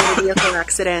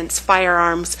accidents,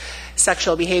 firearms,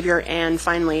 sexual behavior, and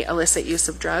finally illicit use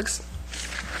of drugs.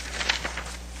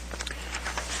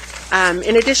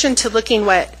 In addition to looking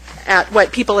at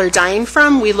what people are dying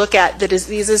from, we look at the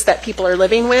diseases that people are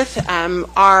living with.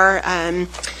 Our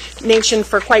nation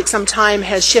for quite some time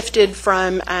has shifted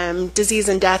from disease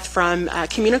and death from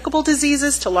communicable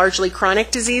diseases to largely chronic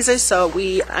diseases. So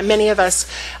many of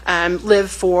us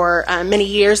live for many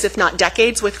years, if not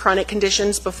decades, with chronic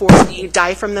conditions before we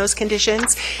die from those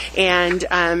conditions. And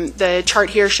the chart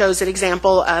here shows an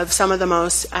example of some of the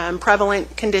most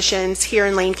prevalent conditions here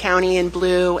in Lane County in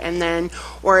blue, and then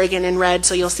Oregon in red.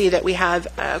 So you'll see that we have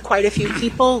quite a few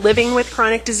people living with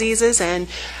chronic diseases, and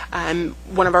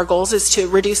one of our goals is to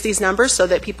reduce these numbers so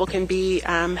that people can be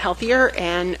healthier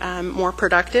and more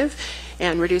productive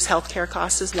and reduce healthcare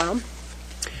costs as well.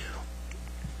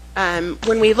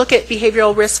 When we look at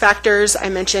behavioral risk factors, I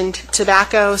mentioned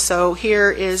tobacco, so here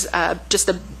is just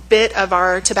a bit of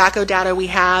our tobacco data we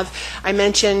have. I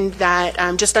mentioned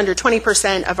that just under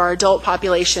 20% of our adult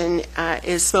population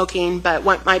is smoking, but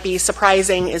what might be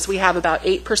surprising is we have about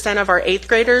 8% of our 8th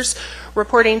graders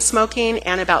reporting smoking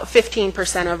and about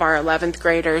 15% of our 11th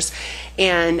graders.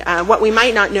 And what we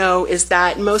might not know is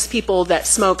that most people that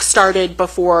smoke started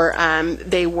before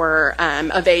they were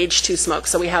of age to smoke.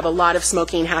 So we have a lot of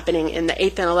smoking happening in the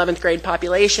 8th and 11th grade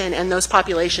population, and those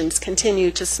populations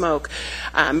continue to smoke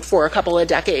for a couple of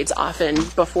decades, often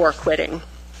before quitting.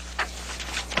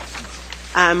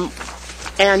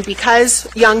 And because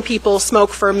young people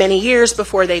smoke for many years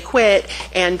before they quit,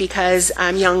 and because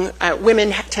young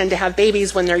women tend to have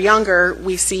babies when they're younger,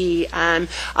 we see a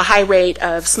high rate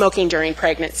of smoking during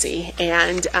pregnancy.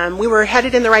 And we were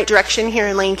headed in the right direction here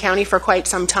in Lane County for quite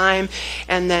some time,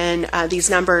 and then these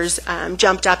numbers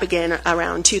jumped up again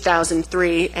around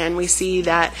 2003, and we see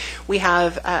that we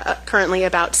have currently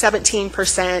about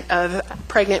 17% of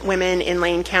pregnant women in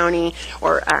Lane County,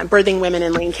 or birthing women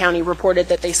in Lane County, reported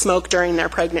that they smoke during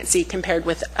their pregnancy, compared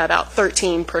with about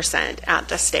 13% at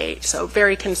the state. So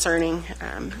very concerning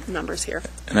numbers here.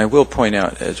 And I will point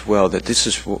out as well that this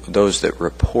is those that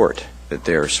report that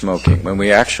they are smoking. When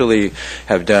we actually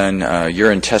have done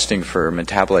urine testing for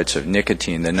metabolites of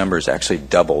nicotine, the numbers actually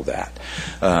double that.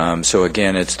 So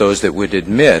again, it's those that would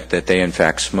admit that they in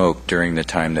fact smoked during the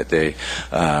time that they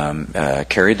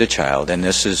carried the child. And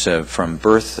this is from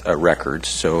birth records.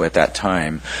 So at that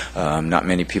time, not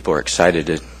many people are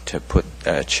excited to put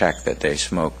a check that they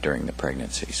smoked during the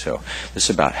pregnancy. So this is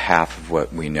about half of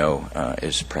what we know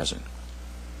is present.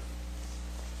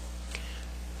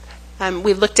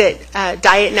 We looked at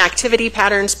diet and activity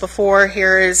patterns before.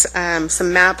 Here is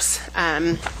some maps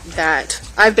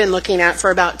that I've been looking at for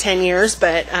about 10 years,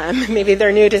 but maybe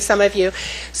they're new to some of you.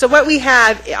 So what we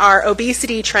have are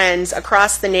obesity trends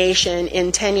across the nation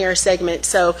in 10-year segments.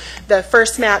 So the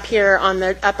first map here on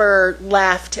the upper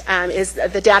left is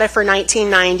the data for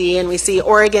 1990, and we see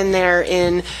Oregon there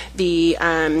in the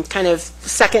kind of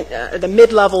second, the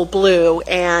mid-level blue.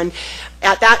 And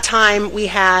at that time, we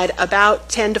had about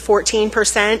 10 to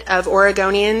 14% of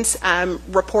Oregonians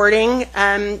reporting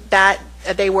that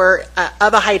they were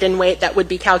of a height and weight that would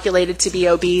be calculated to be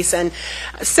obese. And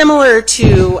similar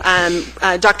to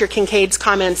Dr. Kincaid's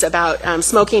comments about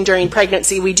smoking during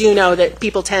pregnancy, we do know that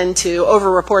people tend to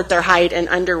over-report their height and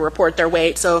under-report their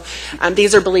weight. So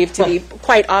these are believed to be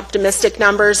quite optimistic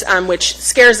numbers, which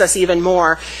scares us even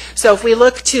more. So if we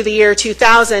look to the year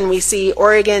 2000, we see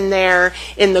Oregon there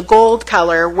in the gold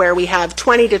color, where we have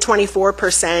 20 to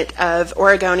 24% of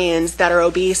Oregonians that are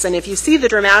obese. And if you see the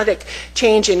dramatic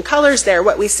change in colors there,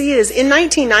 what we see is in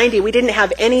 1990, we didn't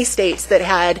have any states that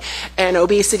had an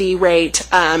obesity rate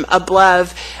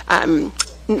above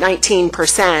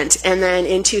 19%. And then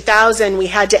in 2000, we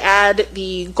had to add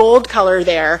the gold color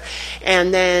there.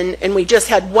 And we just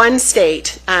had one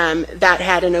state that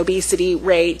had an obesity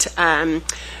rate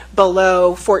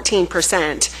below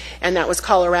 14%, and that was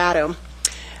Colorado.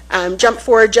 Jump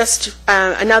forward just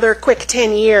another quick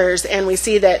 10 years, and we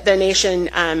see that the nation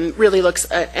really looks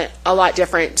a lot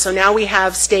different. So now we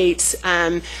have states,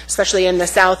 especially in the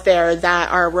South there, that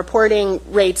are reporting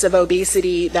rates of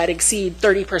obesity that exceed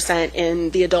 30%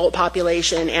 in the adult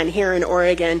population, and here in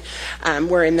Oregon,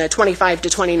 we're in the 25 to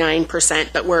 29%,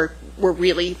 but we're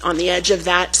really on the edge of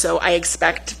that. So I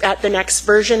expect at the next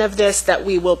version of this that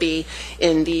we will be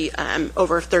in the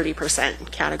over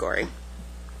 30% category.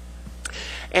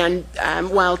 And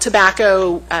while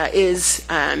tobacco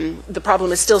the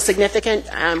problem is still significant,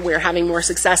 we're having more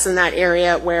success in that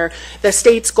area, where the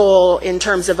state's goal in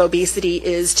terms of obesity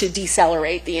is to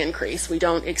decelerate the increase. We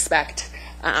don't expect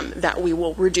that we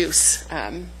will reduce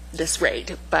this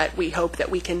rate, but we hope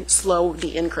that we can slow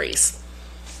the increase.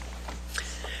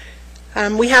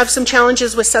 We have some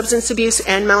challenges with substance abuse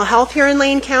and mental health here in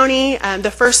Lane County. The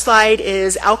first slide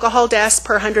is alcohol deaths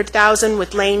per 100,000,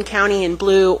 with Lane County in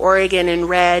blue, Oregon in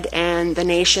red, and the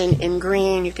nation in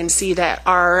green. You can see that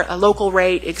our local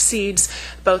rate exceeds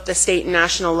both the state and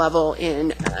national level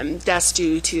in deaths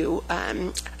due to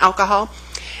alcohol.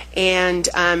 And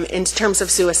in terms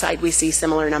of suicide, we see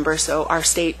similar numbers. So our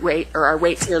state rate, or our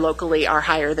rates here locally, are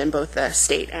higher than both the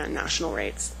state and national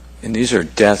rates. And these are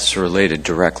deaths related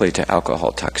directly to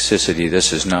alcohol toxicity.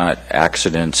 This is not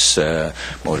accidents,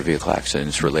 motor vehicle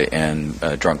accidents, and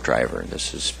drunk driver.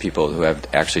 This is people who have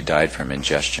actually died from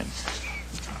ingestion.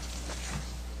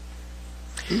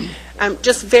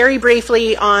 Just very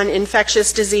briefly on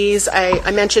infectious disease, I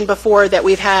mentioned before that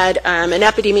we've had an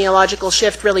epidemiological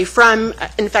shift really from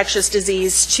infectious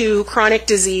disease to chronic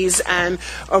disease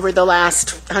over the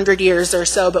last 100 years or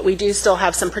so, but we do still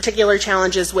have some particular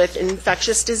challenges with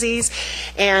infectious disease.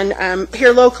 And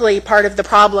here locally, part of the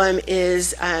problem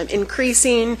is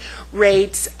increasing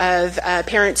rates of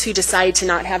parents who decide to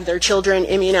not have their children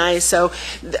immunized. So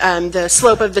the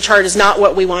slope of the chart is not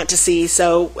what we want to see.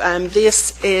 So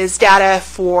this is data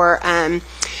for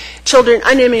children,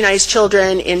 unimmunized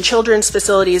children in children's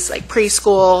facilities like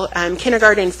preschool,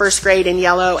 kindergarten, first grade in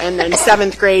yellow, and then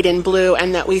 7th grade in blue,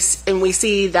 and we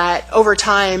see that over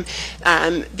time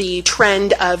the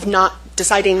trend of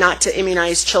deciding not to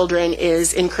immunize children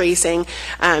is increasing.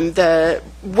 The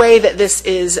way that this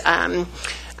is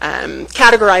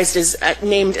categorized is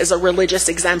named as a religious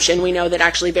exemption. We know that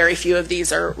actually very few of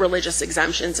these are religious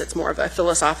exemptions. It's more of a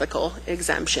philosophical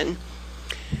exemption.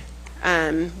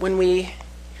 When we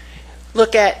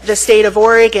look at the state of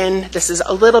Oregon, this is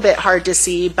a little bit hard to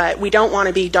see, but we don't want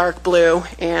to be dark blue,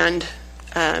 and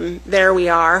there we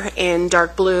are in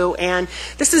dark blue. And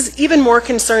this is even more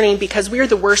concerning because we're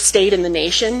the worst state in the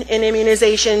nation in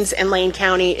immunizations, and Lane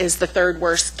County is the third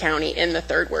worst county in the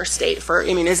third worst state for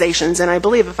immunizations. And I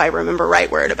believe, if I remember right,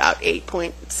 we're at about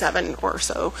 8.7 or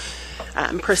so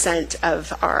percent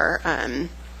of our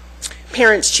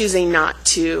parents choosing not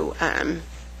to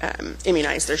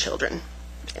immunize their children.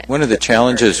 One of the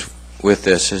challenges with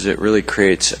this is it really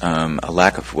creates a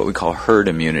lack of what we call herd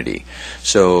immunity.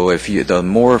 So the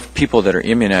more people that are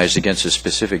immunized against a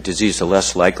specific disease, the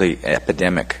less likely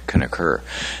epidemic can occur.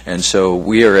 And so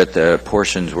we are at the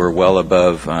portions, we're well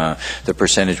above the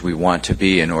percentage we want to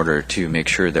be in order to make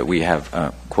sure that we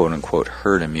have quote-unquote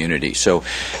herd immunity. So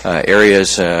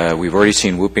areas, we've already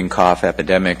seen whooping cough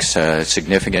epidemics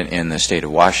significant in the state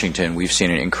of Washington. We've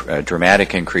seen a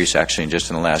dramatic increase actually just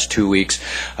in the last 2 weeks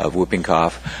of whooping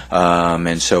cough.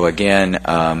 And so again,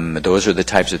 those are the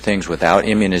types of things without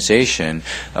immunization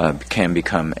can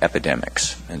become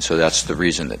epidemics. And so that's the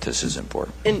reason that this is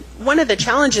important. And one of the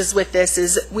challenges with this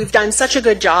is we've done such a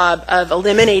good job of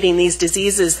eliminating these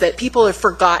diseases that people have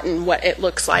forgotten what it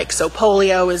looks like. So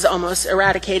polio is almost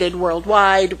eradicated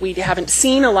worldwide. We haven't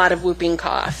seen a lot of whooping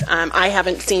cough. I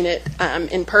haven't seen it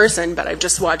in person, but I've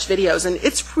just watched videos, and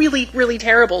it's really, really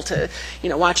terrible to,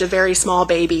 watch a very small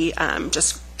baby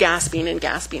just gasping and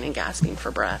gasping and gasping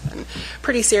for breath, and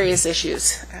pretty serious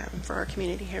issues for our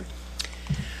community here.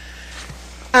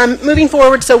 Moving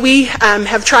forward, so we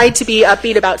have tried to be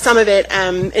upbeat about some of it.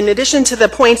 In addition to the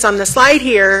points on the slide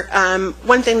here,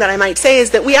 one thing that I might say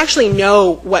is that we actually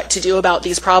know what to do about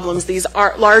these problems. These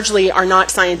are largely not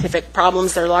scientific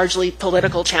problems. They're largely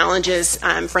political challenges,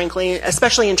 frankly,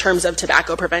 especially in terms of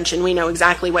tobacco prevention. We know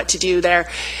exactly what to do there.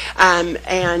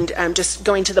 And just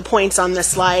going to the points on this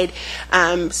slide,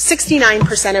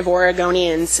 69% of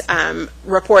Oregonians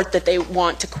report that they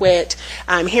want to quit.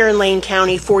 Here in Lane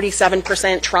County,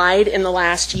 47% tried in the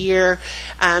last year.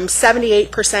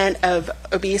 78% of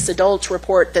obese adults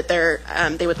report that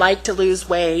they would like to lose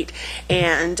weight,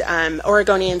 and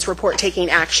Oregonians report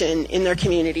taking action in their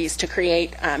communities to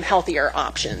create healthier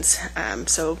options.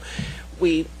 So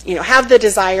we have the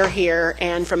desire here,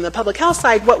 and from the public health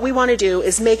side, what we want to do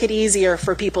is make it easier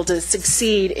for people to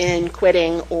succeed in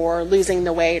quitting or losing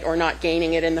the weight or not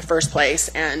gaining it in the first place.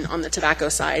 And on the tobacco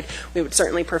side, we would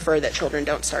certainly prefer that children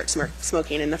don't start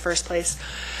smoking in the first place.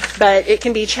 But it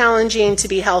can be challenging to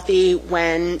be healthy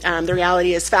when the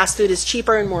reality is fast food is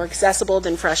cheaper and more accessible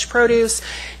than fresh produce.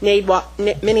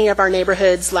 Many of our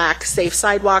neighborhoods lack safe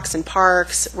sidewalks and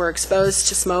parks. We're exposed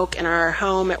to smoke in our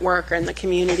home, at work, or in the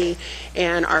community,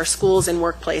 and our schools and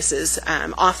workplaces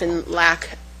often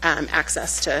lack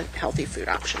access to healthy food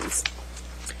options.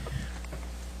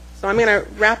 So I'm going to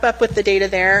wrap up with the data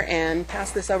there and pass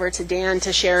this over to Dan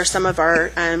to share some of our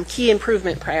key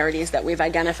improvement priorities that we've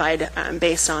identified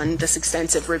based on this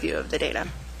extensive review of the data.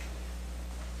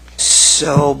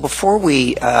 So before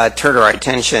we turn our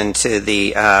attention to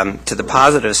the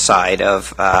positive side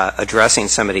of addressing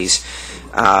some of these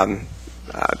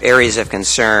areas of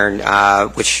concern,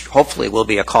 which hopefully will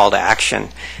be a call to action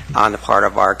on the part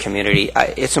of our community,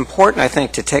 it's important, I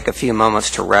think, to take a few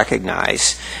moments to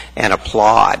recognize and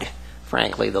applaud,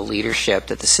 frankly, the leadership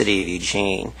that the City of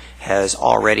Eugene has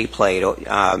already played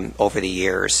over the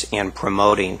years in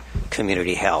promoting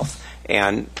community health.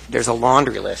 And there's a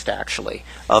laundry list, actually,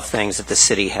 of things that the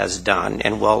city has done,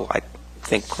 and I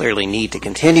think clearly need to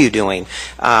continue doing.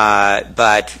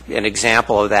 But an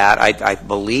example of that, I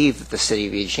believe that the City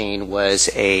of Eugene was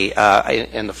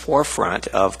in the forefront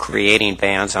of creating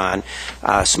bans on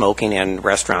smoking in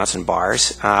restaurants and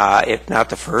bars, if not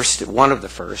the first, one of the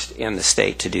first in the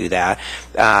state to do that.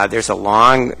 There's a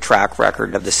long track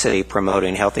record of the city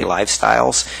promoting healthy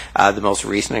lifestyles. The most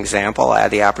recent example, I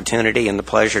had the opportunity and the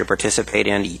pleasure to participate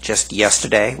in just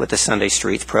yesterday with the Sunday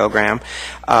Streets program.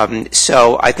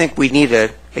 So I think we need to,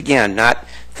 again, not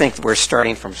think that we're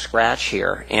starting from scratch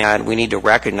here, and we need to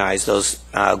recognize those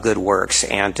good works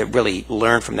and to really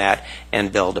learn from that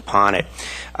and build upon it.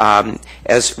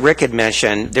 As Rick had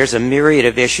mentioned, there's a myriad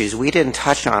of issues. We didn't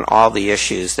touch on all the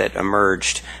issues that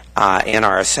emerged in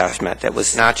our assessment that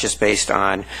was not just based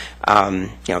on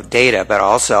data, but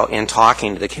also in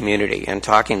talking to the community and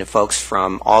talking to folks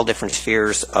from all different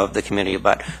spheres of the community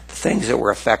about the things that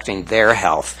were affecting their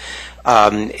health.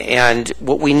 And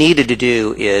what we needed to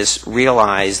do is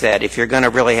realize that if you're going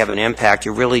to really have an impact,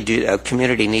 a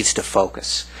community needs to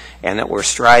focus. And that we're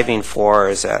striving for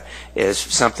is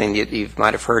something that you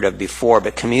might have heard of before,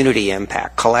 but community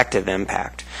impact, collective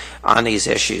impact on these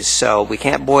issues. So we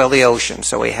can't boil the ocean.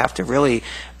 So we have to really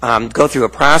go through a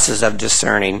process of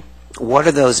discerning what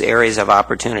are those areas of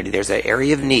opportunity. There's an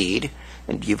area of need,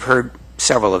 and you've heard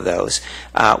several of those.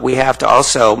 We have to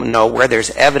also know where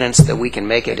there's evidence that we can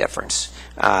make a difference,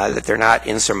 that they're not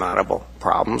insurmountable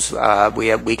problems.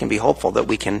 We can be hopeful that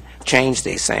we can change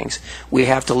these things. We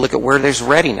have to look at where there's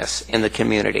readiness in the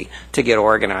community to get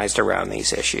organized around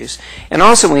these issues. And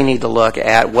also we need to look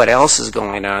at what else is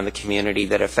going on in the community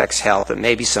that affects health that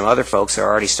maybe some other folks are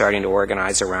already starting to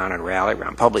organize around and rally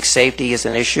around. Public safety is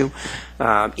an issue,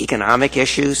 economic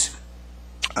issues.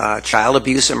 Child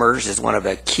abuse emerged as one of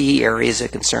the key areas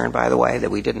of concern, by the way, that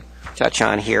we didn't touch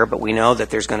on here, but we know that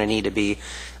there's going to need to be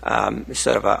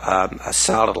sort of a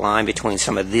solid line between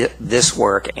some of this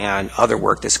work and other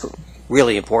work that's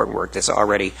really important work that's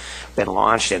already been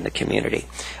launched in the community.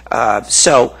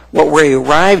 So what we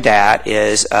arrived at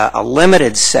is a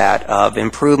limited set of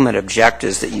improvement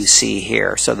objectives that you see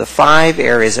here. So the 5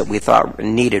 areas that we thought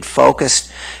needed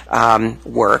focused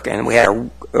work, and we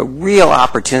had a real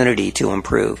opportunity to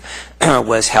improve,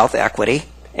 was health equity.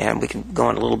 And we can go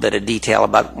in a little bit of detail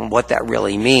about what that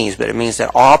really means, but it means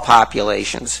that all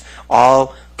populations,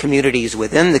 all communities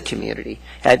within the community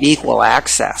have equal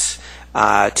access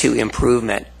to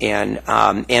improvement in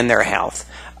their health.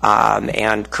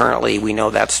 And currently we know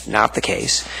that's not the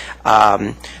case.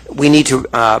 We need to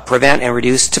prevent and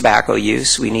reduce tobacco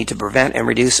use. We need to prevent and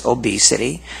reduce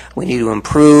obesity. We need to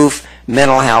improve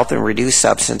mental health and reduce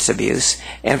substance abuse.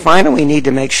 And finally, we need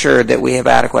to make sure that we have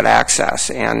adequate access.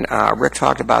 And Rick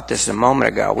talked about this a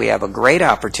moment ago. We have a great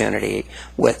opportunity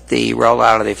with the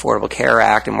rollout of the Affordable Care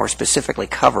Act, and more specifically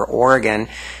Cover Oregon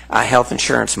health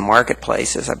insurance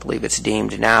marketplace, as I believe it's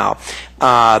deemed now.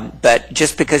 But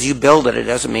just because you build it, it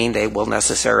doesn't mean they will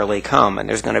necessarily come. And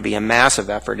there's going to be a massive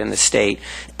effort in the state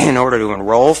in order to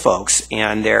enroll folks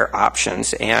in their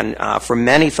options. And for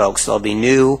many folks, there'll be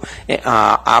new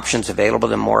options available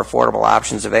to them, more affordable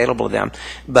options available to them.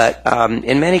 But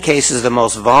in many cases, the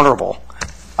most vulnerable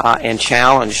and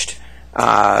challenged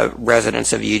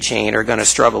residents of Eugene are going to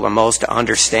struggle the most to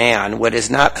understand what is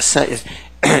not.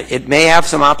 It may have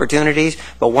some opportunities,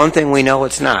 but one thing we know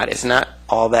it's not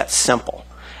all that simple.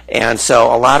 And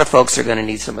so a lot of folks are going to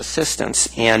need some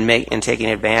assistance in taking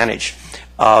advantage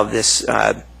of this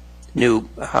new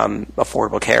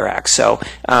Affordable Care Act. So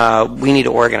we need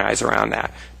to organize around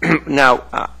that.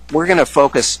 Now, we're going to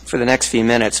focus for the next few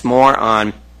minutes more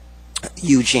on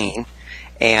Eugene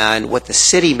and what the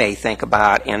city may think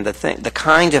about, and the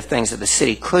kinds of things that the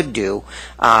city could do,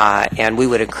 and we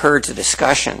would encourage a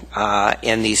discussion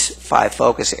in these 5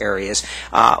 focus areas.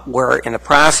 We're in the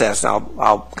process,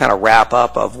 I'll kind of wrap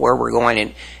up, of where we're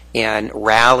going in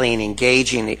rallying,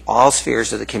 engaging all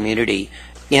spheres of the community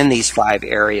in these 5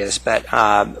 areas. But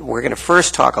we're going to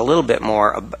first talk a little bit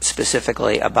more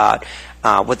specifically about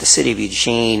what the city of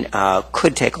Eugene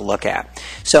could take a look at.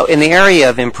 So in the area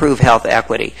of improved health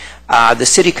equity, the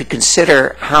city could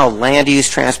consider how land use,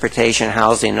 transportation,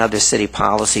 housing, and other city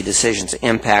policy decisions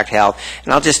impact health.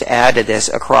 And I'll just add to this,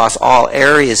 across all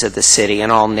areas of the city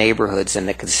and all neighborhoods in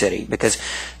the city, because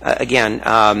again,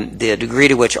 the degree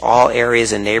to which all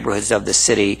areas and neighborhoods of the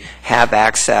city have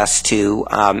access to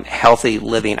healthy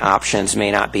living options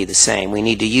may not be the same. We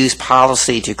need to use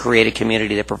policy to create a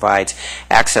community that provides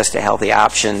access to healthy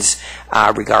options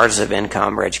regardless of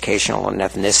income or educational and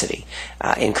ethnicity.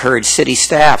 Encourage city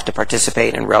staff to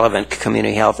participate in relevant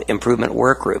community health improvement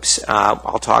work groups.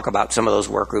 I'll talk about some of those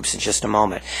work groups in just a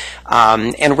moment.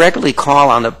 And regularly call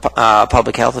on the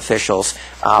public health officials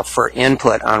for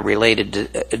input on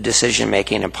related decision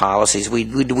making and policies. We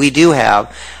do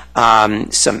have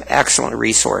some excellent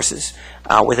resources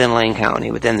within Lane County,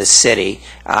 within the city.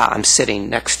 I'm sitting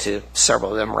next to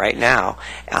several of them right now.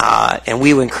 And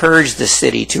we encourage the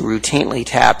city to routinely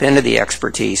tap into the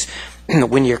expertise.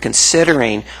 When you're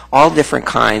considering all different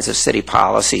kinds of city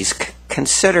policies,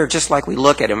 consider, just like we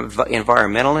look at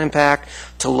environmental impact,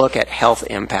 to look at health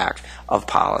impact of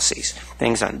policies.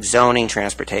 Things on zoning,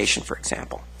 transportation, for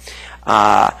example.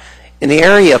 In the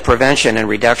area of prevention and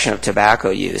reduction of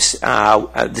tobacco use,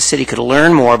 the city could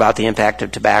learn more about the impact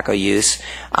of tobacco use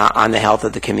on the health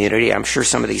of the community. I'm sure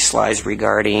some of these slides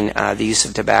regarding the use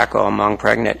of tobacco among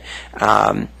pregnant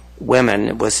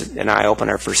women was an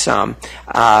eye-opener for some,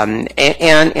 and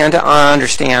to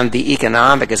understand the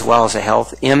economic as well as the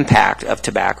health impact of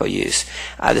tobacco use.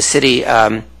 The city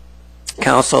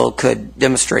Council could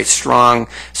demonstrate strong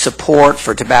support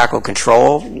for tobacco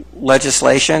control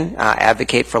legislation,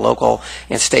 advocate for local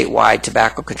and statewide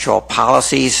tobacco control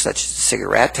policies such as the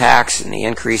cigarette tax and the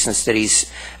increase in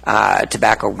cities'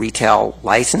 tobacco retail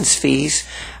license fees.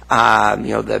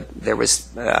 There was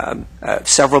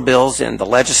several bills in the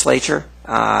legislature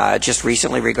just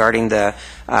recently regarding the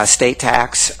state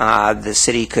tax. The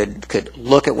city could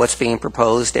look at what's being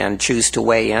proposed and choose to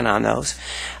weigh in on those.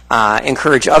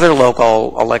 Encourage other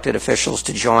local elected officials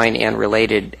to join in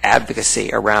related advocacy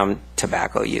around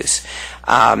tobacco use.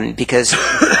 Because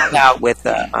now with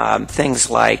things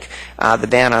like the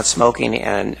ban on smoking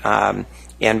and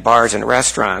in bars and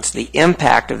restaurants, the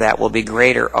impact of that will be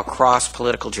greater across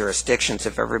political jurisdictions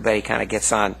if everybody kind of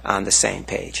gets on the same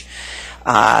page.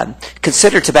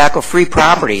 Consider tobacco-free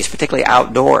properties, particularly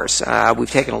outdoors. We've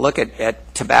taken a look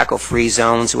at tobacco-free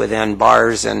zones within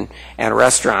bars and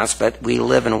restaurants, but we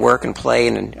live and work and play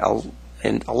in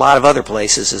in a lot of other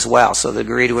places as well. So the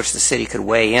degree to which the city could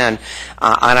weigh in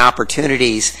on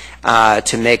opportunities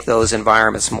to make those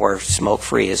environments more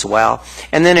smoke-free as well.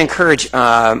 And then encourage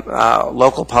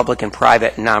local public and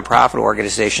private and nonprofit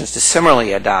organizations to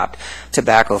similarly adopt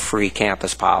tobacco-free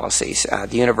campus policies.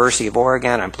 The University of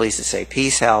Oregon, I'm pleased to say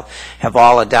Peace Health, have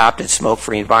all adopted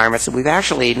smoke-free environments. And we've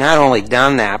actually not only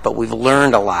done that, but we've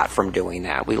learned a lot from doing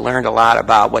that. We learned a lot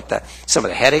about what some of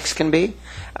the headaches can be,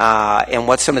 and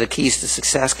what some of the keys to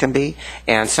success can be,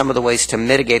 and some of the ways to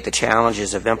mitigate the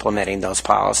challenges of implementing those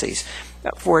policies.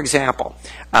 For example,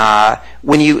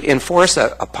 when you enforce a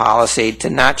policy, to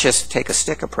not just take a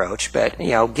stick approach, but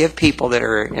give people that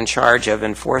are in charge of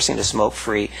enforcing a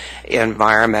smoke-free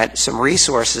environment some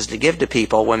resources to give to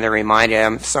people when they're reminded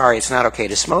them, sorry, it's not okay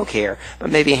to smoke here, but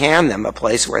maybe hand them a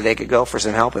place where they could go for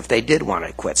some help if they did want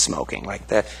to quit smoking, like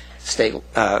the state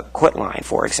quit line,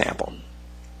 for example.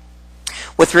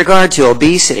 With regard to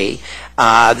obesity,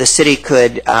 the city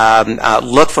could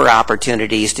look for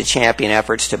opportunities to champion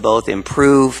efforts to both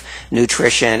improve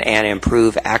nutrition and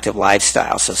improve active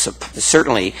lifestyle. So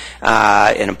certainly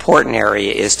an important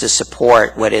area is to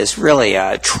support what is really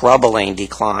a troubling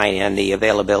decline in the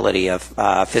availability of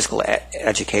physical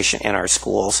education in our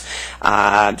schools,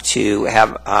 to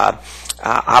have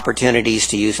opportunities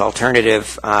to use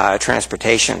alternative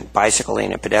transportation,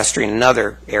 bicycling and pedestrian,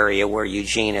 another area where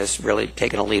Eugene has really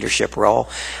taken a leadership role,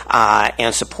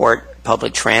 and support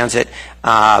public transit,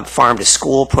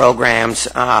 farm-to-school programs,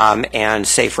 and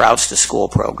safe routes to school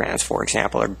programs, for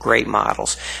example, are great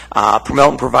models. Promote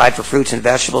and provide for fruits and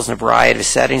vegetables in a variety of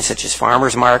settings, such as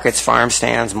farmers markets, farm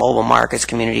stands, mobile markets,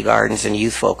 community gardens, and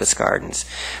youth-focused gardens.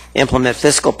 Implement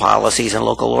fiscal policies and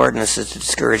local ordinances to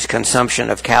discourage consumption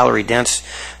of calorie-dense,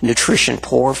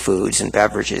 nutrition-poor foods and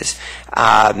beverages.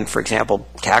 For example,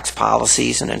 tax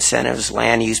policies and incentives,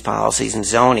 land use policies, and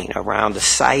zoning around the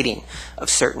siting of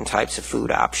certain types of food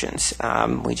options.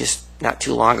 We just, not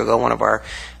too long ago, one of our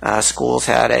schools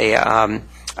had a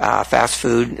fast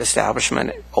food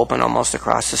establishment open almost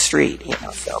across the street.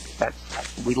 So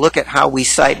we look at how we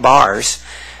site bars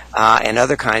and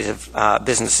other kinds of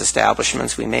business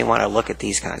establishments. We may want to look at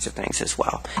these kinds of things as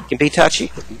well. It can be touchy,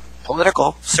 it can be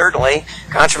political, certainly,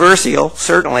 controversial,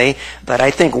 certainly, but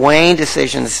I think weighing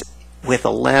decisions with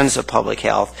a lens of public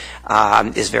health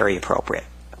is very appropriate,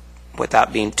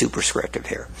 without being too prescriptive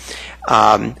here.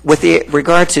 With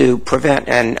regard to prevent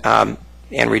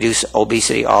and reduce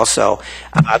obesity, also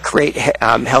create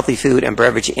healthy food and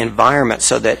beverage environments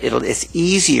so that it's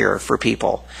easier for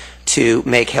people to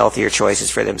make healthier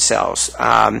choices for themselves.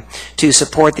 To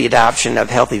support the adoption of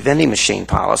healthy vending machine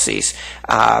policies.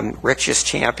 Rick just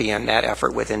championed that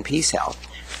effort within Peace Health.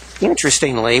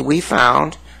 Interestingly, we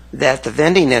found that the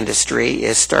vending industry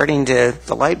is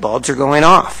the light bulbs are going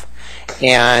off.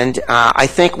 And I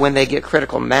think when they get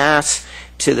critical mass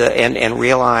and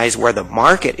realize where the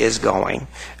market is going,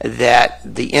 that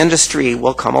the industry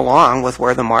will come along with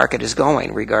where the market is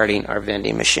going regarding our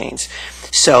vending machines.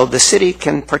 So the city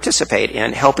can participate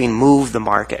in helping move the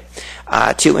market,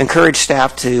 to encourage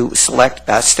staff to select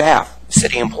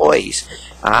city employees,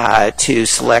 to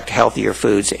select healthier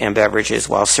foods and beverages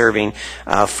while serving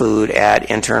food at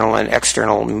internal and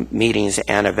external meetings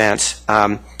and events.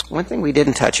 One thing we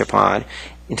didn't touch upon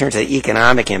in terms of the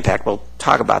economic impact, we'll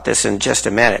talk about this in just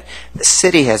a minute. The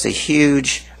city has a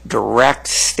huge direct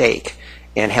stake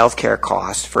in healthcare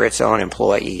costs for its own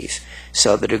employees.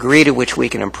 So the degree to which we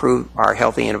can improve our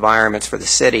healthy environments for the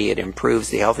city, it improves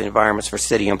the healthy environments for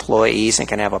city employees and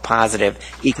can have a positive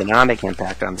economic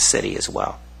impact on the city as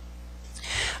well.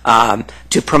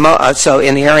 To promote, so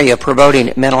in the area of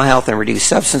promoting mental health and reduce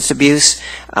substance abuse,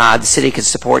 the city could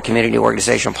support community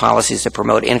organizational policies to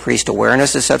promote increased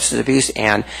awareness of substance abuse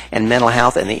and mental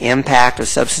health and the impact of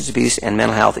substance abuse and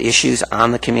mental health issues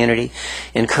on the community.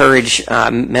 Encourage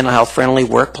mental health friendly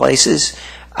workplaces,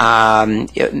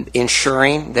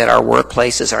 ensuring that our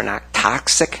workplaces are not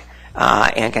toxic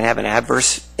and can have an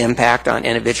adverse impact on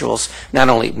individuals, not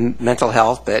only mental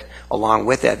health, but along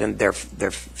with that, and their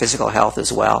physical health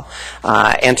as well,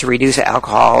 and to reduce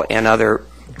alcohol and other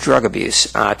drug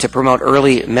abuse, to promote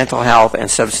early mental health and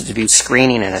substance abuse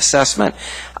screening and assessment,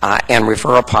 and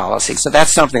referral policy. So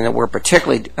that's something that we're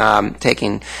particularly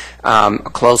taking a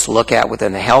close look at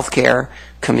within the healthcare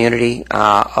community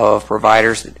of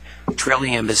providers.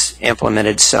 Trillium has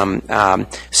implemented some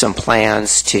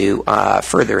plans to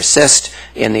further assist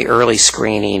in the early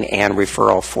screening and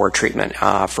referral for treatment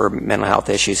for mental health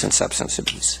issues and substance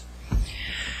abuse.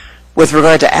 With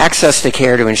regard to access to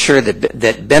care, to ensure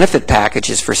that benefit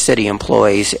packages for city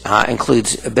employees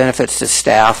includes benefits that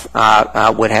staff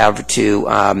would have to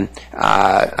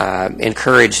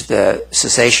encourage the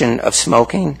cessation of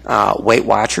smoking, Weight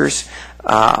Watchers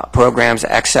programs,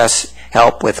 access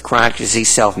help with chronic disease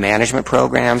self-management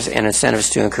programs, and incentives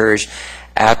to encourage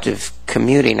active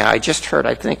commuting. Now, I just heard,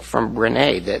 I think, from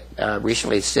Renee that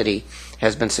recently the city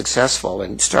has been successful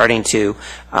in starting to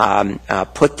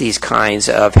put these kinds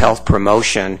of health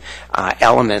promotion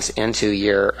elements into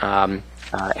your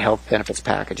health benefits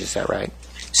package. Is that right?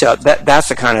 So that's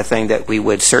the kind of thing that we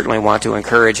would certainly want to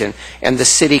encourage, and the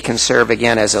city can serve,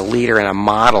 again, as a leader and a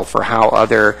model for how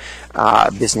other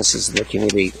businesses in the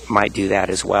community might do that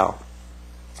as well.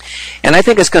 And I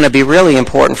think it's going to be really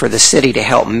important for the city to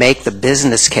help make the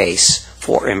business case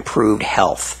for improved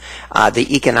health.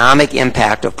 The economic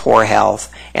impact of poor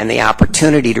health and the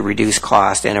opportunity to reduce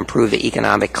cost and improve the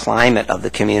economic climate of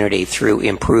the community through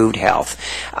improved health.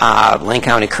 Lane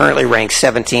County currently ranks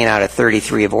 17 out of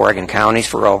 33 of Oregon counties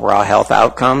for overall health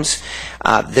outcomes.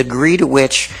 The degree to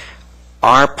which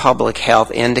our public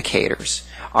health indicators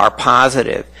are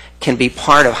positive can be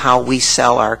part of how we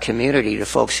sell our community to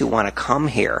folks who want to come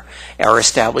here or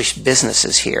establish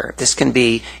businesses here. This can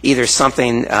be either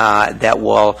something that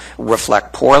will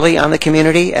reflect poorly on the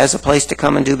community as a place to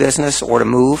come and do business or to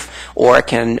move, or it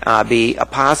can be a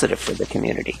positive for the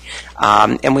community.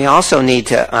 And we also need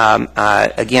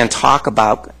to, again, talk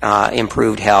about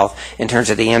improved health in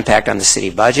terms of the impact on the city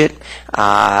budget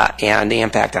and the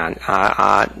impact on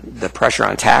the pressure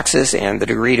on taxes and the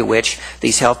degree to which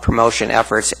these health promotion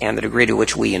efforts and the degree to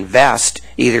which we invest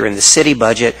either in the city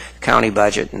budget, county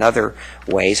budget, and other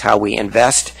ways, how we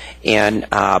invest in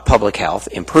public health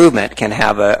improvement can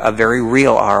have a very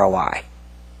real ROI.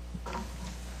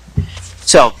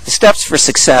 So, the steps for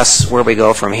success, where we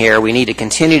go from here, we need to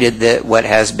continue to what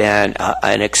has been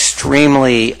an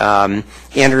extremely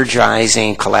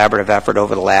energizing collaborative effort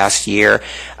over the last year.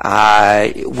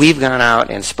 We've gone out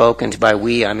and spoken to, by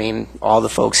we, I mean all the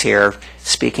folks here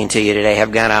speaking to you today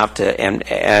have gone out to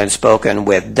and spoken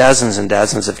with dozens and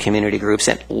dozens of community groups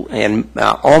in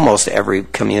almost every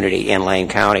community in Lane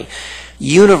County.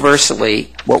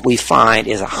 Universally, what we find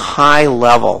is a high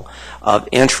level of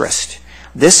interest.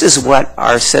 This is what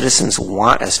our citizens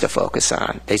want us to focus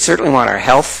on. They certainly want our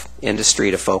health industry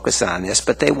to focus on this,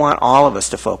 but they want all of us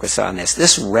to focus on this.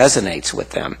 This resonates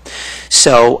with them.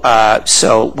 So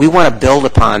we want to build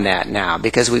upon that now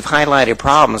because we've highlighted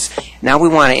problems. Now we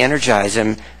want to energize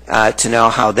them to know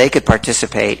how they could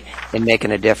participate in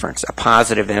making a difference, a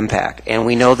positive impact. And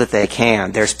we know that they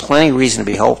can. There's plenty of reason to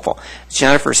be hopeful. As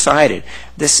Jennifer cited,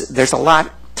 there's a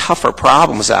lot tougher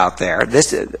problems out there.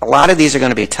 A lot of these are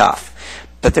going to be tough.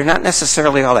 But they're not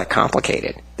necessarily all that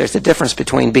complicated. There's a difference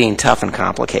between being tough and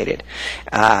complicated.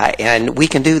 And we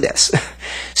can do this.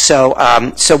 So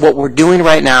what we're doing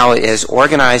right now is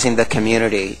organizing the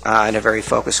community in a very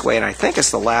focused way. And I think it's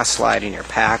the last slide in your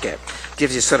packet. It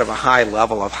gives you sort of a high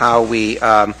level of how we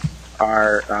are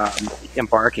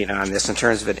embarking on this in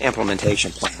terms of an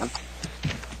implementation plan.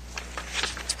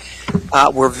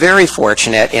 We're very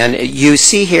fortunate, and you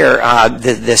see here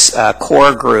this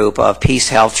core group of Peace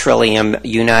Health, Trillium,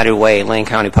 United Way, Lane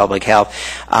County Public Health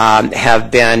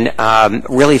have been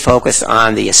really focused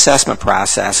on the assessment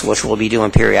process, which we'll be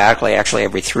doing periodically, actually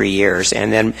every 3 years,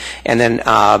 and then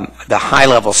the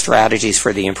high-level strategies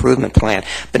for the improvement plan.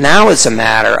 But now it's a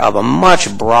matter of a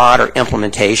much broader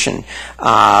implementation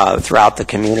throughout the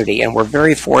community, and we're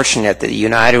very fortunate that the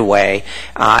United Way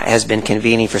has been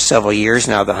convening for several years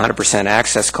now, the 100%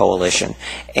 Access Coalition,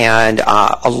 and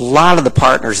a lot of the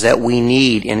partners that we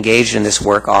need engaged in this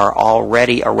work are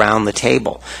already around the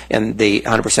table in the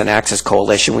 100% Access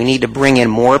Coalition. We need to bring in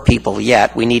more people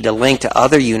yet. We need to link to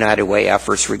other United Way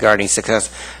efforts regarding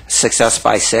Success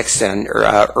by Six and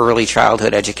early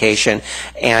childhood education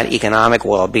and economic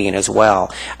well-being as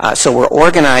well. So we're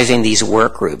organizing these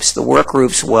work groups. The work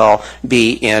groups will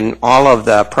be in all of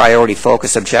the priority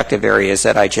focus objective areas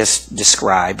that I just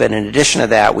described, but in addition to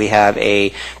that, we have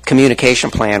a communication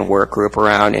plan work group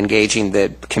around engaging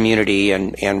the community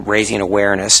and raising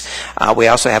awareness. We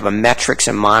also have a metrics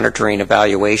and monitoring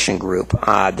evaluation group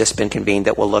that's been convened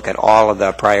that will look at all of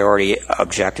the priority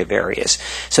objective areas.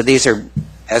 So these are,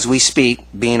 as we speak,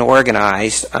 being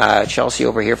organized. Chelsea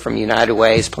over here from United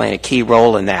Way is playing a key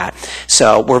role in that.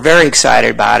 So we're very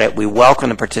excited about it. We welcome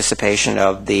the participation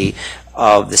of the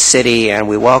city, and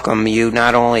we welcome you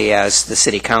not only as the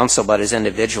city council but as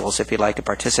individuals. If you'd like to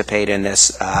participate in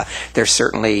this, there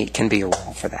certainly can be a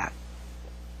role for that.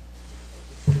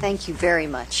 Thank you very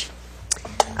much.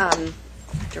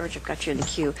 George, I've got you in the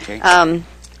queue. Okay.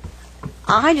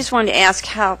 I just wanted to ask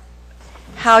how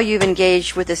how you've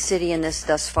engaged with the city in this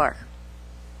thus far.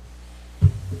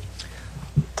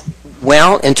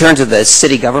 Well, in terms of the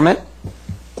city government,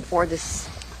 Or this,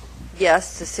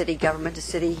 yes, the city government, the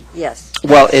city, yes.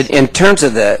 well, in terms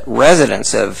of the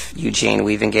residents of Eugene,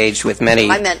 we've engaged with many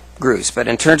I meant- groups. But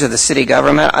in terms of the city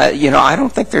government, I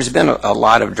don't think there's been a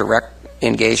lot of direct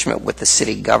engagement with the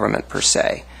city government per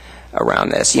se around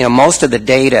this. Most of the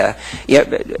data,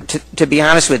 to be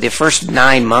honest with you, the first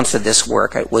 9 months of this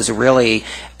work, it was really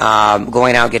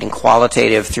going out, getting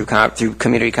qualitative through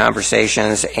community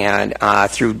conversations and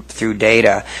through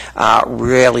data,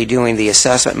 really doing the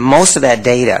assessment. Most of that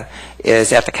data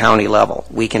is at the county level.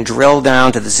 We can drill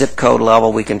down to the zip code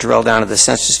level, we can drill down to the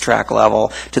census tract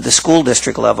level, to the school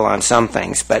district level on some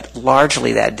things, but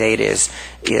largely that data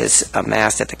is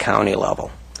amassed at the county level.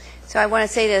 So I want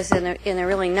to say this in a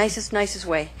really nicest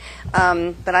way.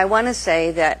 But I want to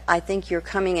say that I think you're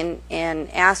coming in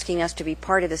and asking us to be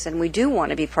part of this, and we do want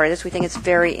to be part of this. We think it's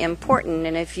very important.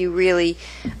 And if you really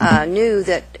knew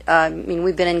that,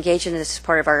 we've been engaged in this as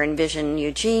part of our Envision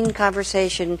Eugene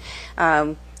conversation.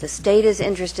 The state is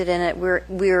interested in it.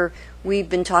 We've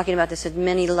been talking about this at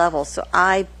many levels. So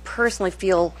I personally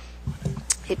feel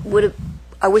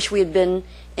I wish we had been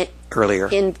Earlier.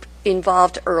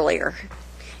 Involved earlier.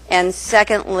 And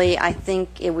secondly, I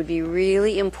think it would be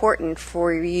really important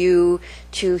for you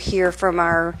to hear from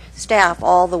our staff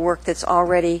all the work that's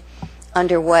already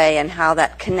underway and how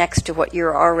that connects to what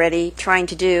you're already trying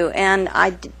to do. And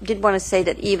I did want to say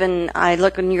that even I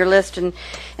look on your list, and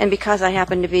because I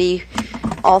happen to be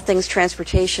all things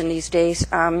transportation these days,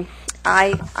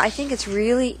 I think it's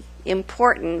really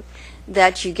important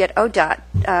that you get ODOT,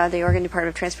 the Oregon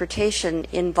Department of Transportation,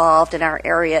 involved in our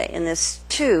area in this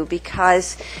too,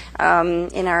 because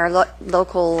in our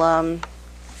local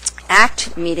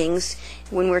ACT meetings,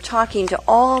 when we're talking to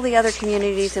all the other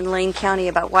communities in Lane County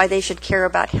about why they should care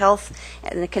about health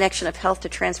and the connection of health to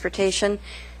transportation,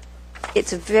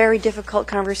 it's a very difficult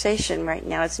conversation right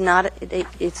now. It's not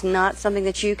something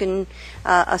that you can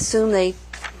assume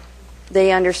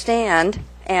they understand.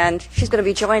 And she's going to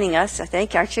be joining us, I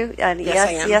think, aren't you? Yes,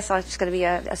 I am. Yes, she's going to be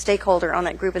a stakeholder on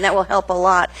that group, and that will help a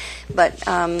lot. But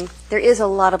there is a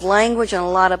lot of language and a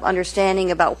lot of understanding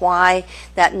about why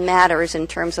that matters in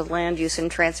terms of land use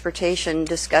and transportation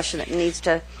discussion that needs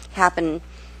to happen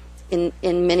in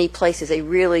many places. They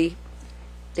really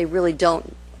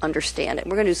don't understand it.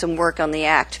 We're going to do some work on the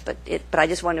Act, but I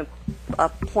just want to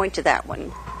point to that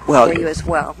one. For you as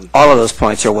well. All of those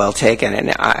points are well taken,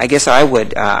 and I guess I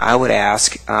would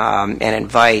ask and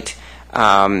invite.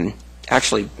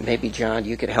 Actually, maybe John,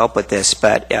 you could help with this.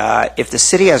 But if the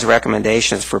city has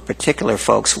recommendations for particular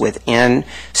folks within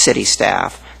city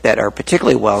staff that are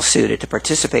particularly well suited to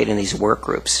participate in these work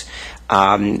groups,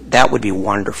 that would be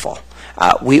wonderful.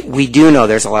 We do know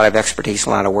there's a lot of expertise,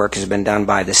 a lot of work has been done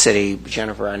by the city.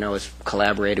 Jennifer, I know, has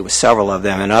collaborated with several of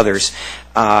them and others.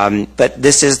 But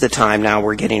this is the time now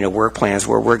we're getting to work plans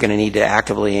where we're going to need to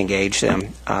actively engage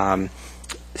them.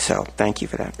 So thank you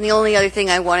for that. And the only other thing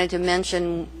I wanted to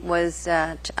mention was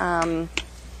that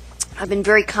I've been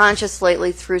very conscious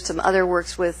lately through some other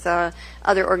works with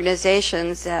other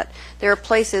organizations that there are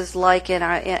places like, and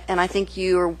I think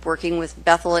you are working with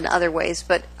Bethel in other ways,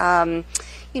 but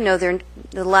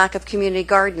the lack of community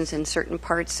gardens in certain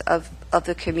parts of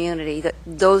the community,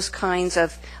 those kinds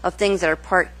of things that are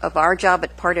part of our job,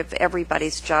 but part of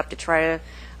everybody's job to try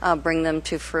to bring them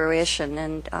to fruition.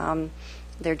 And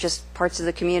they're just parts of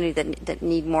the community that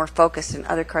need more focus than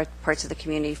other parts of the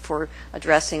community for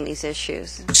addressing these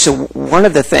issues. So one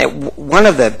of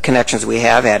the connections we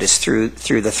have had is through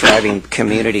the Thriving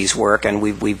Communities work, and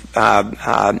we've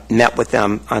met with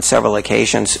them on several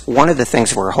occasions. One of the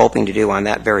things we're hoping to do on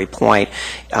that very point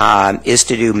is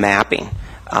to do mapping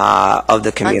of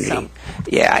the community.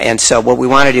 Yeah, and so what we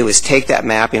want to do is take that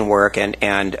mapping work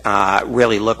and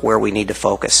really look where we need to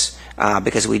focus.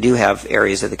 Because we do have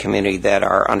areas of the community that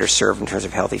are underserved in terms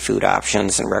of healthy food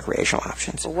options and recreational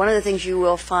options. Well, one of the things you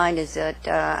will find is that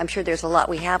I'm sure there's a lot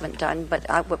we haven't done,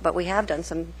 but we have done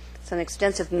some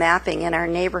extensive mapping in our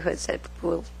neighborhoods that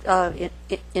will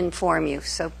inform you.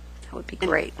 So that would be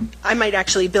great. I might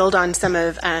actually build on some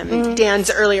of Dan's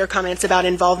earlier comments about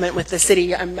involvement with the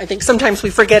city. I think sometimes we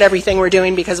forget everything we're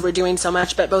doing because we're doing so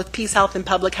much, but both Peace Health and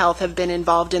Public Health have been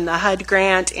involved in the HUD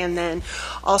grant, and then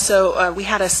also we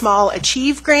had a small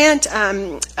Achieve grant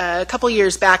a couple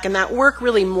years back, and that work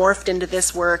really morphed into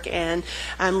this work, and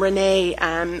Renee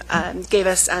gave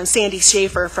us Sandy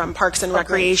Schaefer from Parks and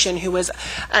Recreation, who was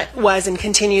and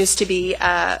continues to be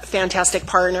a fantastic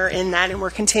partner in that, and we're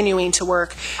continuing to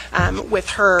work with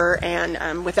her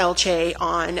and with Elche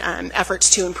on efforts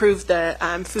to improve the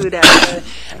food at the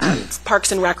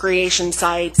parks and recreation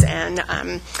sites, and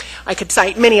I could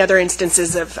cite many other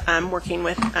instances of working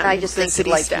with I just the think city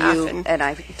like staff. you, and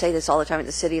I say this all the time at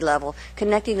the city level,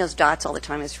 connecting those dots all the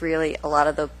time is really a lot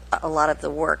of the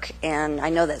work, and I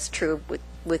know that's true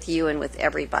with you and with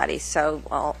everybody.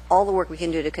 So all the work we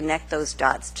can do to connect those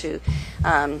dots to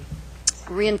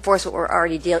reinforce what we're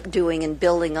already doing and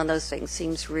building on those things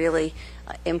seems really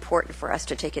important for us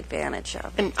to take advantage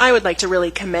of. And I would like to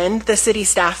really commend the city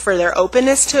staff for their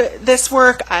openness to this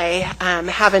work. I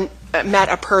haven't met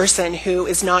a person who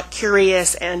is not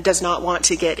curious and does not want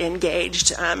to get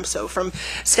engaged. So from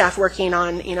staff working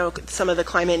on, some of the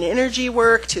climate and energy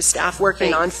work, to staff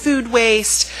working on food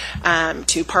waste,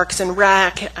 to Parks and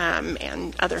Rec,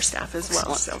 and other staff as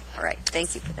well. So. All right,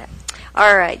 thank you for that.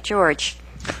 All right, George.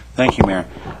 Thank you, Mayor.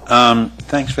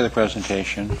 Thanks for the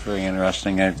presentation. Very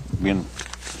interesting. I've been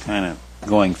kind of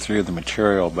going through the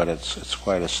material, but it's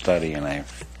quite a study, and I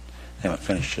haven't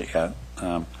finished it yet.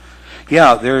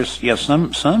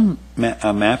 Some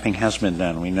mapping has been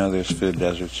done. We know there's food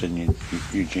deserts in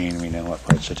Eugene. We know what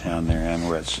parts of town they're in,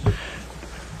 where it's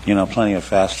plenty of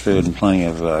fast food and plenty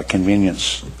of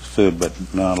convenience food, but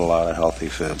not a lot of healthy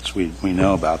foods. We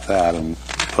know about that, and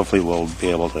hopefully we'll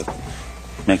be able to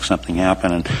make something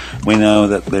happen. And we know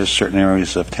that there's certain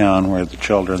areas of town where the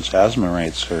children's asthma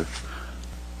rates are,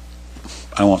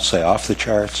 I won't say off the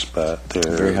charts, but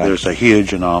there's a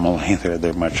huge anomaly.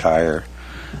 They're much higher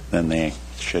than they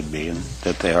should be, and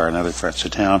that they are in other parts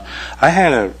of town. I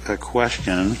had a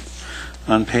question.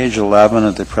 On page 11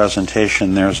 of the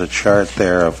presentation, there's a chart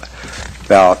there of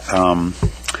about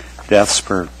deaths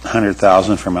per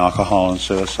 100,000 from alcohol and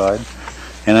suicide.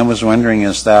 And I was wondering,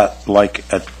 is that like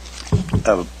a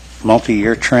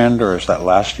multi-year trend, or is that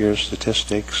last year's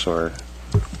statistics, or?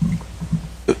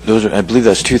 I believe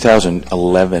that's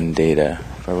 2011 data,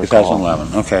 if I recall.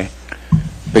 2011, okay.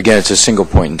 But again, it's a single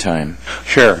point in time.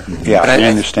 Sure, yeah, I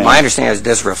understand. My understanding is it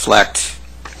does reflect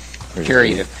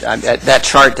period. That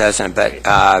chart doesn't, but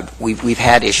we've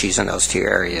had issues in those two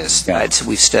areas.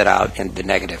 We've stood out in the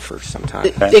negative for some time.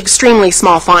 The extremely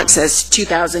small font says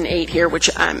 2008 here, which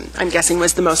I'm guessing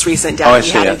was the most recent data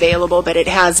we had available, but it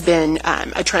has been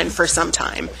a trend for some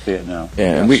time. Yeah,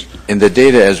 and the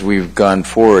data as we've gone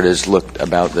forward has looked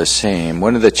about the same.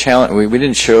 One of the challenge we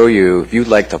didn't show you. If you'd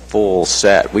like the full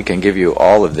set, we can give you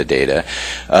all of the data.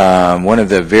 One of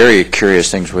the very curious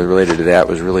things related to that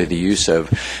was really the use of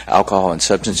alcohol and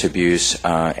substance abuse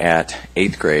at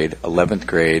 8th grade, 11th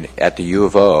grade at the U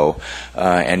of O,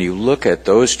 and you look at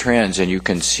those trends and you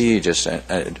can see just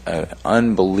an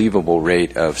unbelievable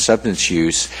rate of substance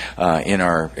use in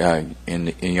our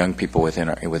in young people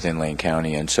within Lane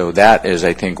County, and so that is,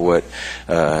 I think, what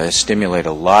stimulated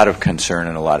a lot of concern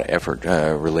and a lot of effort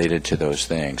related to those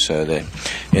things. So the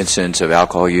incidence of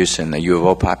alcohol use in the U of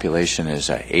O population is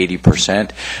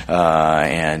 80%,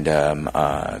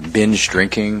 and binge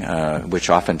drinking, which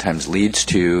oftentimes leads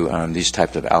to these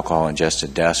types of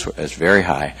alcohol-ingested deaths, is very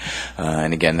high.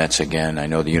 And again, I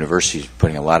know the university is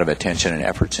putting a lot of attention and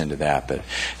efforts into that, but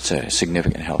it's a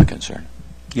significant health concern.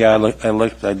 Yeah,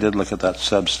 I did look at that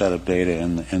subset of data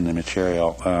in the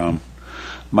material.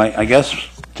 I guess,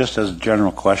 just as a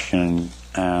general question,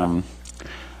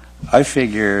 I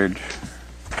figured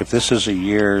if this is a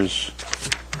year's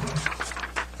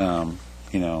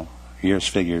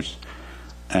figures,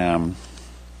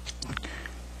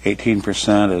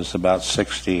 18% is about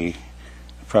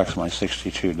approximately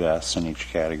 62 deaths in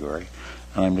each category.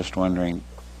 And I'm just wondering,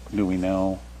 do we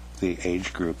know the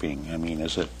age grouping? I mean,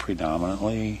 is it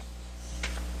predominantly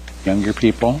younger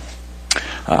people?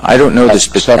 I don't know the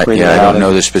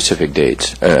specific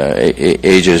dates,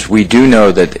 ages. We do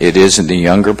know that it is in the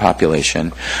younger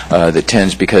population that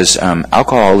tends, because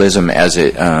alcoholism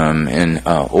in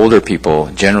older people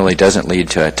generally doesn't lead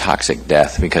to a toxic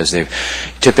death, because they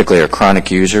typically are chronic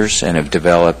users and have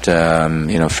developed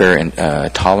fair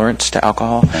tolerance to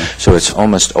alcohol. Okay. So it's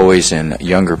almost always in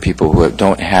younger people who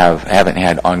haven't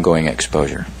had ongoing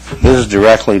exposure. This is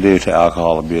directly due to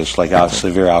alcohol abuse, like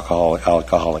severe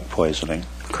alcoholic poisoning.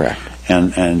 Correct.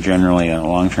 And generally, a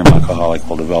long-term alcoholic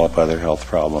will develop other health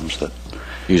problems that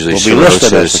usually will be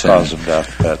listed as the cause of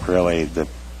death, but really the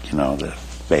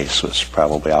base was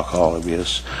probably alcohol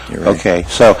abuse. You're right. Okay,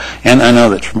 so, and I know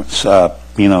that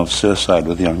suicide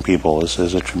with young people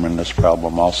is a tremendous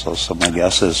problem also. So my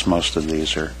guess is most of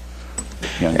these are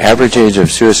young. Average age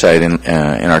of suicide in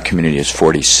our community is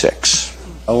 46.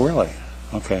 Oh, really?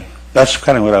 Okay. That's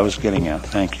kind of what I was getting at.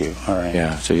 Thank you. All right.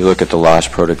 Yeah, so you look at the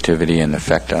lost productivity and the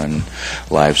effect on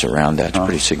lives around that, it's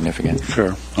pretty significant.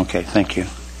 Sure. Okay, thank you.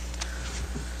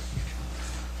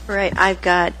 All right, I've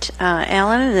got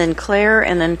Alan, and then Claire,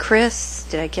 and then Chris.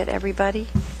 Did I get everybody?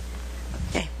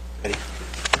 Okay. Ready.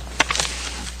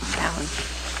 Alan.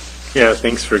 Yeah,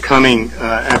 thanks for coming.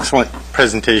 Excellent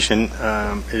presentation.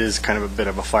 It is kind of a bit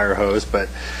of a fire hose, but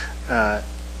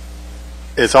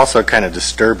it's also kind of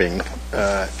disturbing.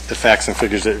 The facts and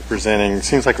figures that you're presenting, it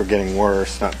seems like we're getting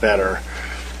worse, not better.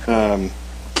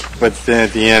 But then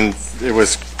at the end, it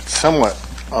was somewhat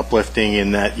uplifting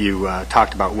in that you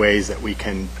talked about ways that we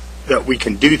can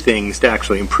do things to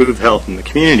actually improve health in the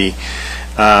community.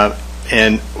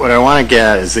 And what I want to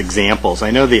get at is examples.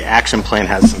 I know the action plan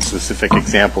has some specific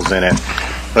examples in it,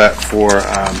 but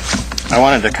I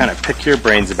wanted to kind of pick your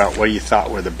brains about what you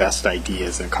thought were the best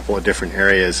ideas in a couple of different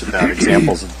areas about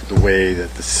examples of the way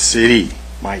that the city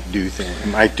might do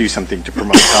something to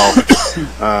promote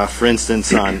health. For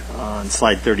instance, on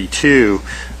slide 32,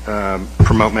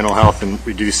 promote mental health and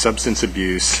reduce substance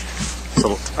abuse.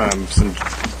 So some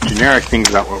generic things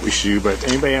about what we should do, but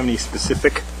anybody have any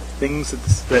specific things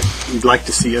that you'd like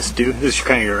to see us do? This is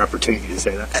kind of your opportunity to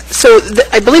say that. So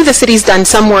I believe the city's done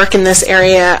some work in this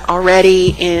area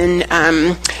already in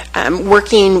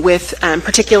working with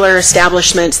particular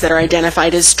establishments that are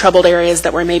identified as troubled areas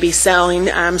that were maybe selling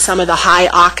some of the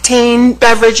high-octane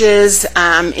beverages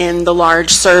in the large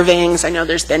servings. I know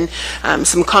there's been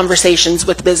some conversations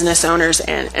with business owners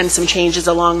and some changes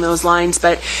along those lines,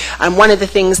 but one of the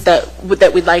things that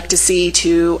we'd like to see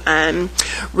to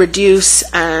reduce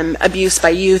abuse by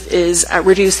youth is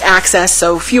reduced access,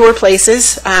 so fewer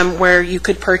places where you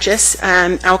could purchase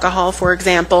alcohol, for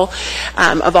example,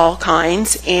 of all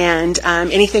kinds, and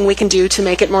anything we can do to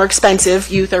make it more expensive.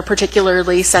 Youth are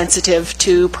particularly sensitive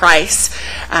to price,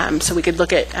 so we could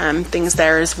look at things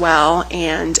there as well,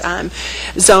 and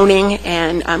zoning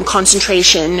and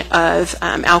concentration of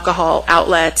alcohol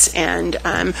outlets. And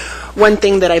one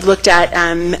thing that I've looked at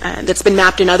that's been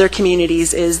mapped in other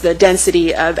communities is the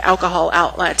density of alcohol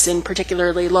outlets in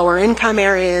particularly lower income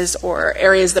areas or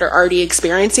areas that are already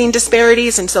experiencing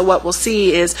disparities. And so what we'll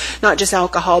see is not just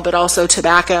alcohol, but also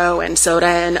tobacco and soda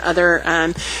and other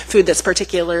food that's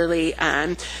particularly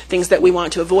things that we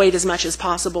want to avoid as much as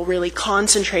possible, really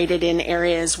concentrated in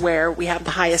areas where we have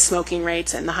the highest smoking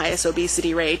rates and the highest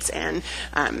obesity rates and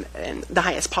the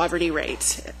highest poverty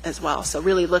rates as well. So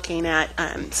really looking at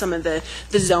some of the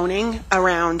zoning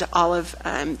around all of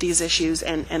these issues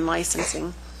and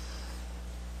licensing.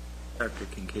 Dr.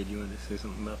 Kincaid, you want to say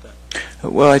something about that?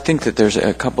 Well, I think that there's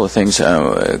a couple of things.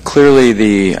 Clearly,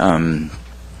 the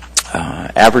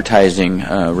advertising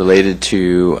related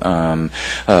to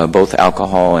both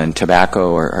alcohol and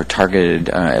tobacco are targeted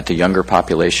at the younger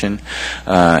population.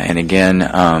 And again,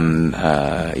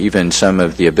 even some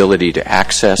of the ability to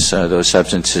access those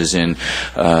substances in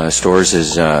stores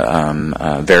is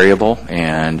variable,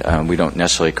 and we don't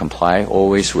necessarily comply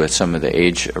always with some of the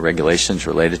age regulations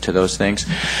related to those things.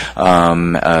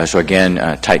 So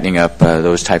again, tightening up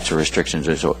those types of restrictions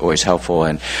is always helpful.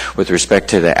 And with respect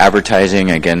to the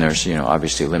advertising, again, there's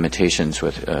obviously limitations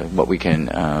with what we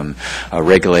can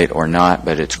regulate or not,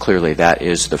 but it's clearly that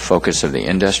is the focus of the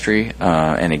industry.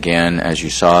 And again, as you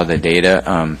saw the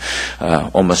data,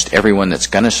 almost everyone that's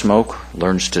going to smoke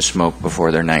learns to smoke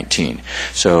before they're 19.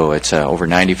 So it's over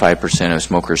 95% of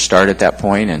smokers start at that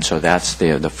point, and so that's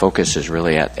the focus is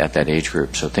really at that age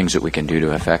group. So things that we can do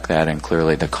to affect that, and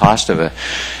clearly the cost of a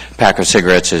pack of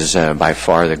cigarettes is by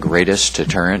far the greatest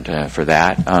deterrent for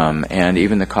that, and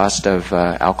even the cost of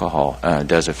alcohol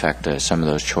does affect some of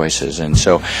those choices. And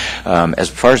so as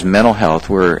far as mental health,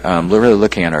 we're really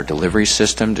looking at our delivery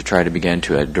system to try to begin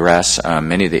to address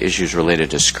many of the issues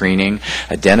related to screening,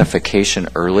 identification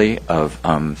early of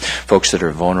folks that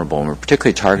are vulnerable, and we're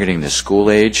particularly targeting the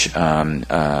school age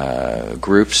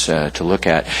groups to look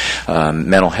at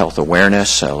mental health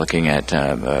awareness, looking at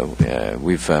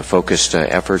we've focused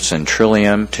efforts in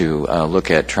Trillium to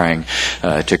look at trying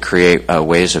to create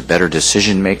ways of better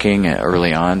decision making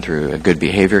early on through a good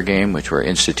behavior game, which we're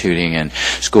instituting in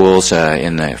schools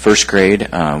in the first grade,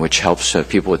 which helps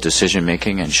people with decision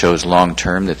making and shows long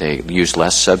term that they use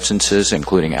less substances,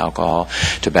 including alcohol,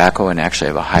 tobacco, and actually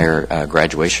have a higher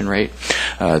graduation rate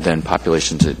than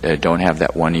populations that don't have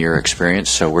that 1 year experience.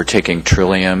 So we're taking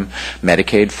Trillium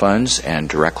Medicaid funds and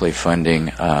directly funding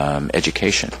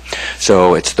education.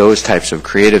 So it's those types of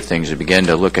creative things to begin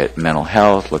to look at mental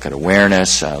health, look at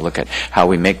awareness, look at how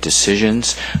we make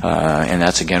decisions, and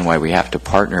that's again why we have to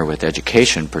partner with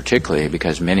education, particularly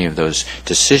because many of those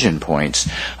decision points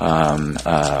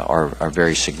are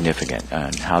very significant,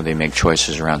 and how they make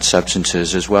choices around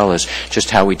substances as well as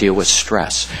just how we deal with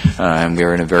stress. And we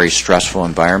are in a very stressful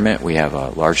environment. We have a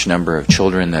large number of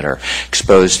children that are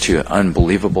exposed to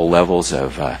unbelievable levels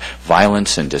of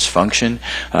violence and dysfunction,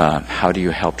 how do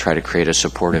you help try to create a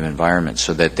supportive environment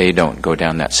so that they don't go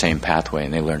down that same pathway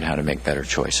and they learn how to make better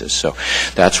choices? So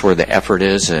that's where the effort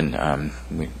is, and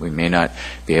we may not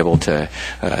be able to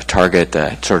target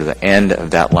sort of the end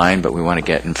of that line, but we want to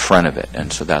get in front of it,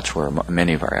 and so that's where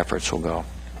many of our efforts will go.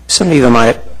 Some of you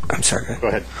might have, I'm sorry. Go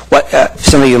ahead.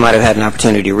 Some of you might have had an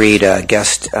opportunity to read a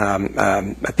guest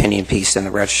opinion piece in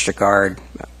the Register Guard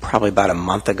probably about a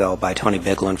month ago by Tony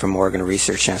Bigland from Oregon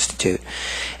Research Institute.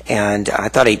 And I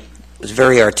thought he was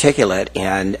very articulate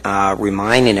in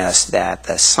reminding us that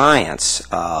the science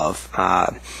of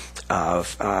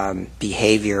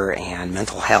behavior and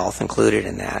mental health included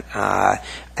in that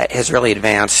has really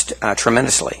advanced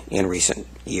tremendously in recent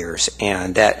years,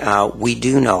 and that we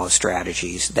do know of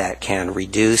strategies that can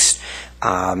reduce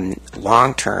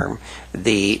long-term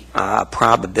the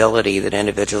probability that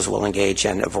individuals will engage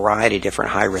in a variety of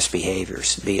different high-risk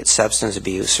behaviors, be it substance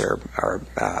abuse or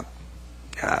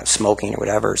smoking or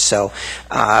whatever. So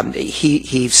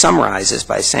he summarizes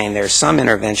by saying there's some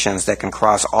interventions that can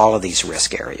cross all of these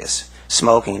risk areas: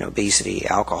 smoking, obesity,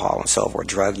 alcohol, and so forth,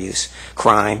 drug use,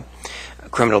 crime,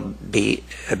 criminal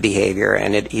behavior,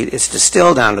 and it's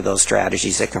distilled down to those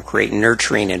strategies that can create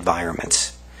nurturing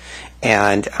environments.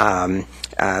 And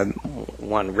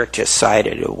one Rick just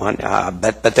cited,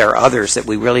 but there are others that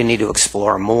we really need to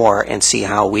explore more and see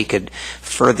how we could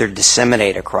further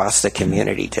disseminate across the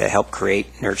community to help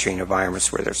create nurturing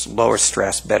environments where there's lower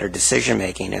stress, better decision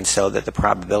making, and so that the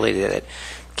probability that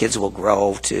kids will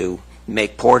grow to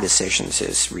make poor decisions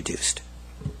is reduced.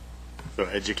 So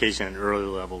education at an early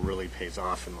level really pays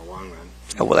off in the long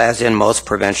run. Well, as in most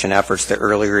prevention efforts, the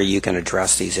earlier you can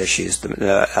address these issues,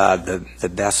 the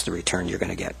best the return you're going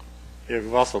to get. Yeah,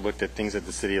 we've also looked at things at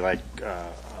the city like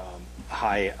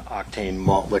high-octane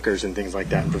malt liquors and things like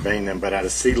that and preventing them, but at a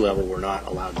city level we're not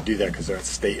allowed to do that because they're at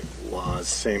state laws.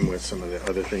 Same with some of the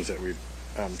other things that we've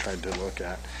tried to look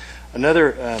at.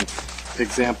 Another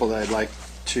example that I'd like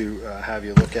to have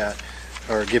you look at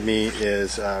or give me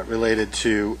is related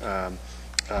to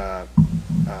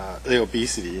the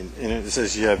obesity. And it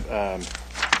says you have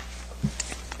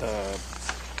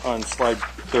on slide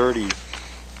 30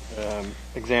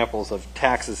 examples of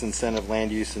taxes, incentive,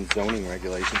 land use, and zoning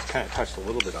regulations. Kind of touched a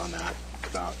little bit on that.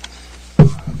 About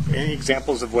any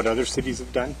examples of what other cities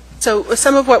have done? So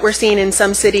some of what we're seeing in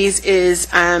some cities is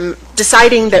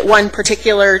deciding that one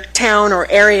particular town or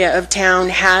area of town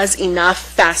has enough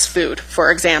fast food, for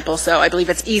example. So I believe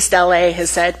it's East LA has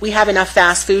said, we have enough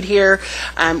fast food here.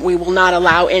 We will not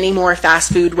allow any more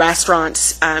fast food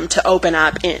restaurants to open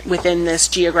up within this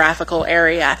geographical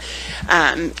area.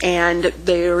 And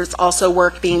there's also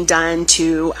work being done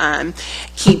to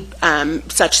keep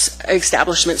such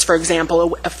establishments, for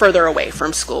example, further away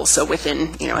from schools, so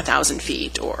within 1,000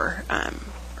 feet or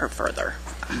further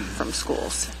from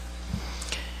schools.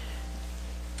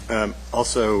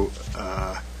 Also,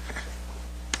 a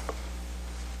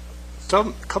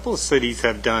couple of cities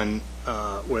have done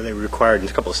where they required in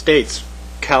a couple of states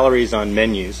calories on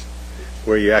menus,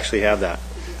 where you actually have that.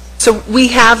 So we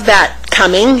have that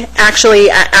coming, actually,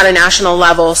 at a national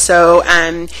level. So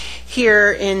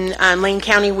here in Lane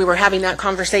County, we were having that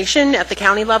conversation at the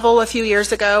county level a few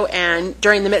years ago, and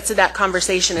during the midst of that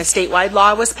conversation, a statewide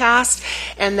law was passed,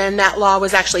 and then that law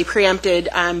was actually preempted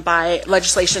by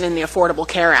legislation in the Affordable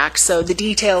Care Act. So the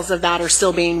details of that are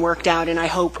still being worked out, and I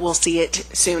hope we'll see it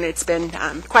soon. It's been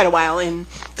quite a while in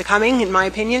the coming, in my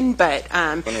opinion, but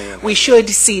we should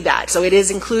see that. So it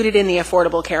is included in the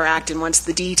Affordable Care Act, and once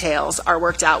the details are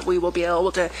worked out, we will be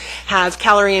able to have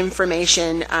calorie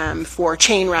information for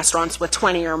chain restaurants with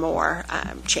 20 or more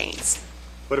chains.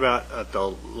 What about at the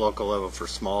local level for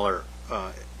smaller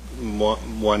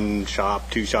one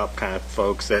shop, two shop kind of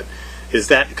folks? Is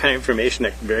that kind of information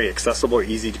very accessible or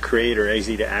easy to create or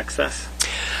easy to access?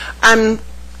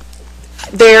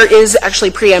 There is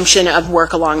actually preemption of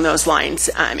work along those lines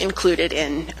included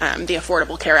in the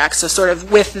Affordable Care Act. So sort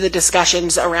of with the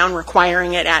discussions around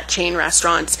requiring it at chain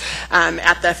restaurants,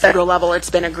 at the federal level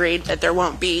it's been agreed that there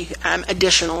won't be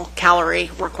additional calorie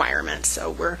requirements.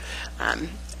 So we're,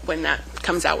 when that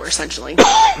comes out, we're essentially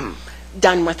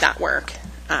done with that work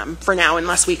for now,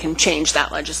 unless we can change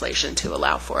that legislation to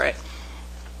allow for it.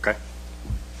 Okay.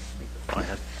 Go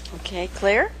ahead. Okay,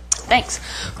 Claire? Thanks.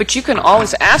 But you can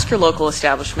always ask your local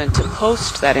establishment to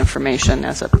post that information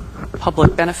as a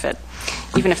public benefit,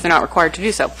 even if they're not required to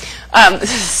do so.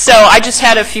 So I just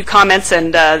had a few comments,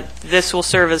 and this will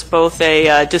serve as both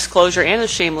a disclosure and a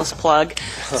shameless plug.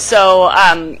 So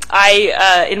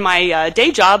I, in my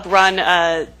day job, run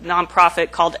a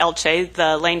nonprofit called ELCHE,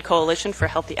 the Lane Coalition for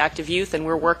Healthy Active Youth, and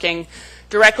we're working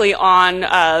directly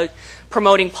on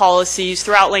promoting policies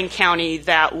throughout Lane County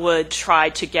that would try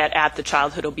to get at the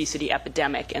childhood obesity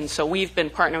epidemic. And so we've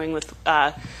been partnering with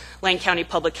Lane County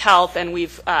Public Health, and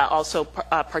we've also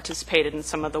participated in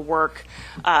some of the work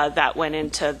that went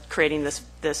into creating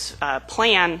this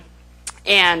plan,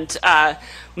 and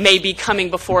may be coming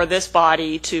before this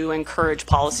body to encourage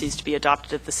policies to be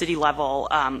adopted at the city level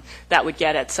that would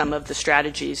get at some of the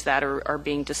strategies that are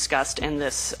being discussed in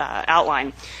this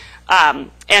outline.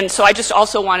 And so I just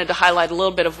also wanted to highlight a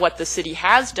little bit of what the city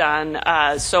has done.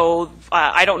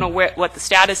 I don't know what the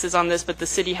status is on this, but the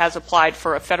city has applied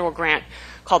for a federal grant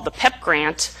called the PEP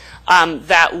grant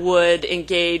that would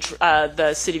engage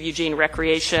the City of Eugene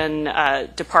Recreation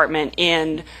Department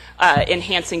in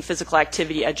enhancing physical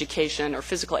activity education, or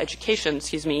physical education,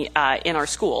 in our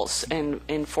schools, in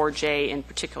 4J in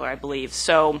particular, I believe.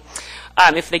 So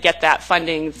if they get that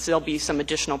funding, there'll be some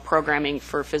additional programming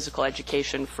for physical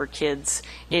education for kids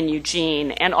in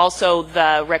Eugene. And also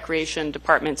the Recreation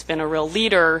Department's been a real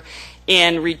leader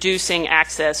in reducing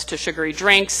access to sugary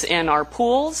drinks in our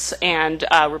pools and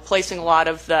replacing a lot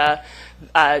of the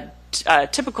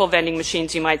typical vending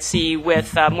machines you might see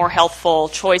with more healthful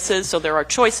choices. So there are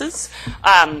choices.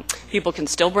 People can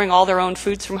still bring all their own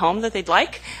foods from home that they'd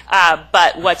like,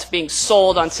 but what's being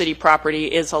sold on city property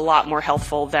is a lot more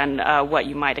healthful than what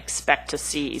you might expect to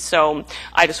see. So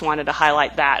I just wanted to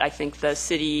highlight that. I think the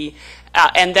city,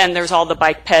 and then there's all the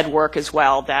bike ped work as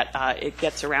well that it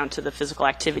gets around to the physical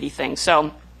activity thing.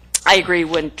 So I agree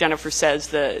when Jennifer says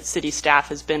the city staff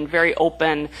has been very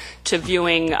open to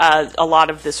viewing a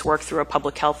lot of this work through a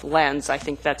public health lens. I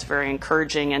think that's very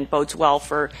encouraging and bodes well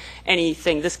for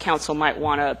anything this council might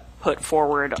want to put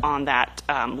forward on that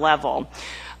level.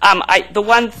 The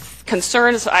one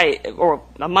concerns or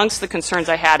amongst the concerns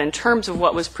I had in terms of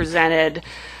what was presented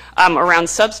around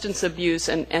substance abuse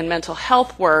and mental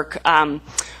health work,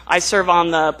 I serve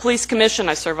on the Police Commission,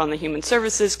 I serve on the Human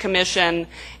Services Commission,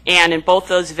 and in both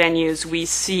those venues we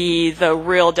see the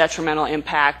real detrimental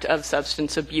impact of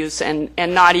substance abuse, and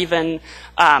not even,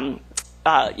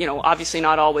 obviously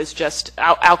not always just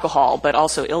alcohol, but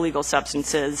also illegal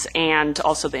substances, and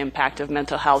also the impact of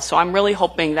mental health. So I'm really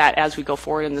hoping that as we go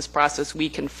forward in this process, we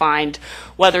can find,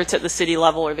 whether it's at the city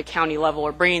level or the county level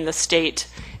or bringing the state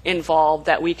involved,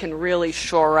 that we can really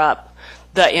shore up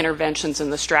the interventions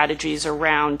and the strategies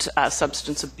around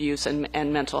substance abuse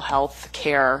and mental health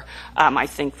care. I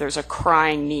think there's a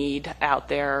crying need out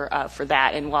there for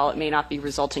that, and while it may not be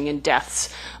resulting in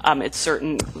deaths, it's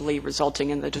certainly resulting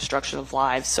in the destruction of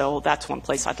lives. So that's one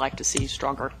place I'd like to see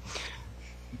stronger.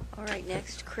 All right,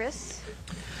 next, Chris.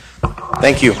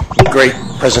 Thank you. Great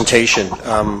presentation.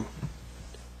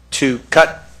 To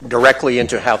cut directly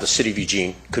into how the City of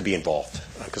Eugene could be involved,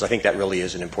 because I think that really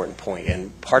is an important point.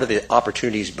 And part of the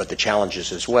opportunities, but the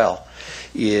challenges as well,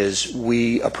 is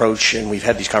we approach, and we've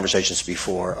had these conversations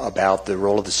before, about the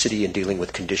role of the city in dealing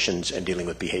with conditions and dealing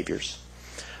with behaviors.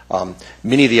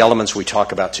 Many of the elements we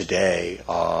talk about today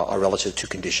are relative to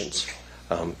conditions.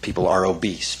 People are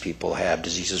obese, people have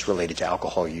diseases related to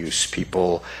alcohol use,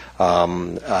 people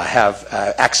have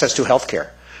access to health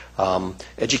care.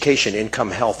 Education,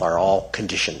 income, health are all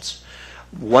conditions.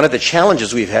 One of the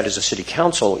challenges we've had as a city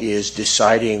council is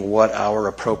deciding what our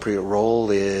appropriate role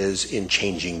is in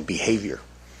changing behavior.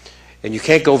 And you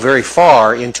can't go very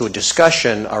far into a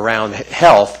discussion around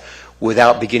health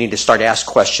without beginning to start to ask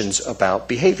questions about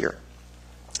behavior.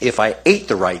 If I ate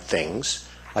the right things,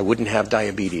 I wouldn't have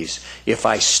diabetes. If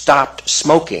I stopped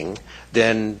smoking,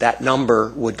 then that number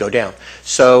would go down.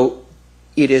 So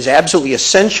it is absolutely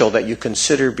essential that you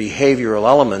consider behavioral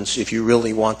elements if you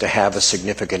really want to have a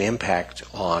significant impact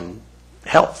on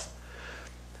health.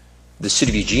 The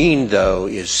City of Eugene, though,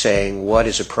 is saying what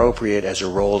is appropriate as a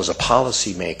role as a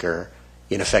policymaker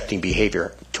in affecting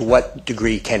behavior. To what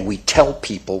degree can we tell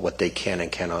people what they can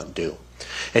and cannot do?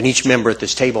 And each member at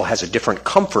this table has a different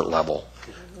comfort level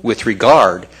with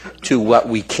regard to what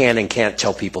we can and can't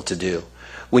tell people to do.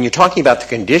 When you're talking about the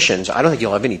conditions, I don't think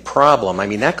you'll have any problem. I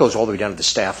mean, that goes all the way down to the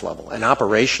staff level. And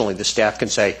operationally, the staff can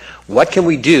say, what can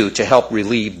we do to help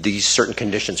relieve these certain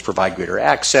conditions, provide greater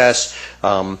access?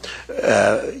 I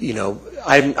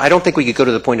don't think we could go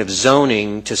to the point of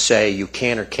zoning to say you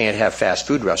can or can't have fast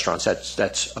food restaurants.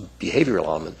 That's a behavioral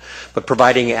element. But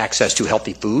providing access to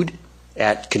healthy food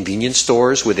at convenience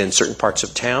stores within certain parts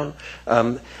of town,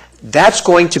 that's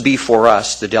going to be, for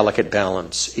us, the delicate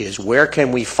balance, is where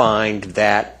can we find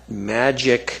that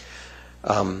magic,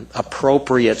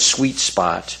 appropriate sweet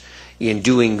spot in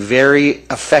doing very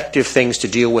effective things to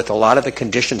deal with a lot of the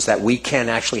conditions that we can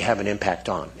actually have an impact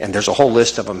on. And there's a whole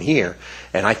list of them here.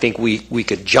 And I think we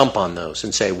could jump on those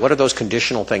and say, what are those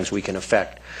conditional things we can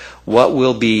affect? What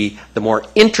will be the more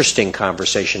interesting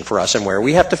conversation for us, and where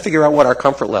we have to figure out what our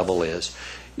comfort level is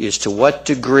to what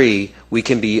degree we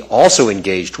can be also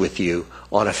engaged with you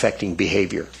on affecting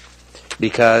behavior.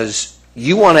 Because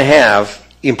you want to have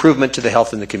improvement to the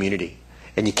health in the community.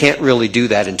 And you can't really do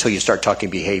that until you start talking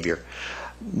behavior.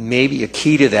 Maybe a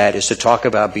key to that is to talk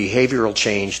about behavioral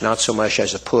change, not so much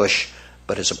as a push,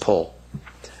 but as a pull.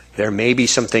 There may be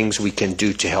some things we can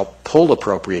do to help pull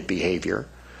appropriate behavior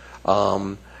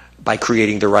by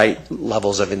creating the right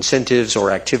levels of incentives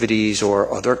or activities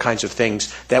or other kinds of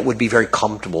things that would be very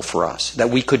comfortable for us, that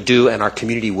we could do and our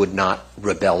community would not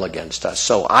rebel against us.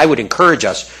 So I would encourage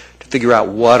us to figure out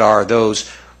what are those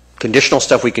conditional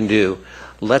stuff we can do.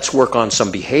 Let's work on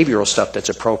some behavioral stuff that's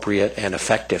appropriate and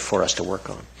effective for us to work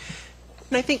on.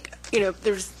 And I think,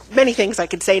 there's many things I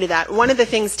could say to that. One of the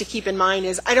things to keep in mind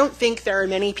is I don't think there are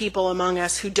many people among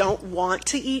us who don't want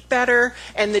to eat better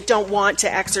and that don't want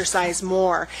to exercise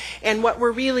more. And what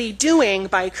we're really doing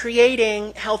by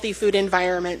creating healthy food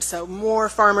environments, so more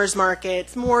farmers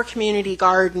markets, more community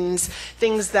gardens,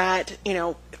 things that,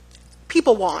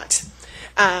 people want,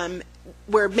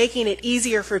 we're making it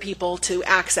easier for people to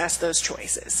access those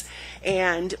choices.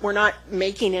 And we're not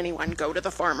making anyone go to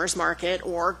the farmer's market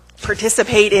or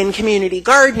participate in community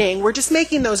gardening. We're just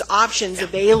making those options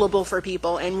available for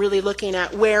people and really looking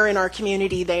at where in our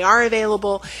community they are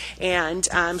available, and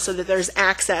so that there's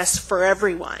access for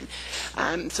everyone.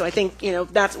 So I think,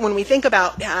 that's when we think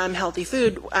about healthy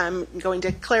food, going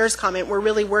to Claire's comment, we're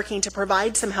really working to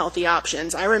provide some healthy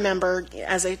options. I remember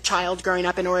as a child growing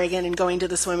up in Oregon and going to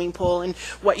the swimming pool, and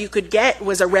what you could get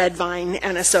was a Red Vine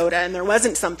and a soda, and there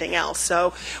wasn't something else.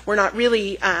 So we're not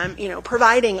really,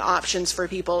 providing options for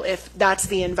people if that's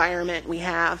the environment we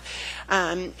have.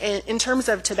 In terms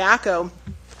of tobacco,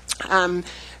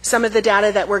 some of the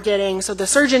data that we're getting, so the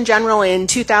Surgeon General in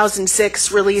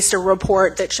 2006 released a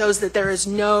report that shows that there is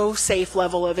no safe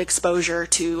level of exposure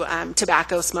to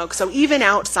tobacco smoke, so even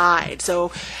outside.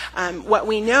 So what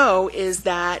we know is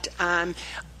that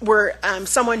where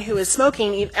someone who is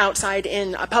smoking outside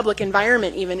in a public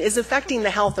environment even is affecting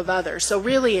the health of others. So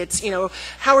really it's,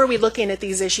 how are we looking at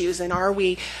these issues, and are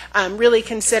we really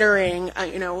considering,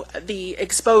 the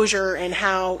exposure and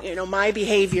how, my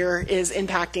behavior is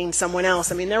impacting someone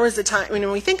else. I mean, there was a time,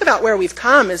 when we think about where we've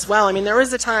come as well, I mean, there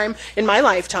was a time in my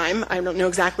lifetime, I don't know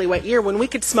exactly what year, when we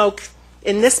could smoke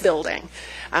in this building.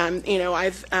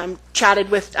 I've chatted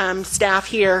with staff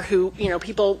here who,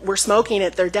 people were smoking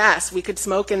at their desks. We could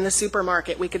smoke in the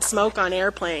supermarket. We could smoke on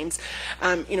airplanes.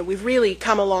 We've really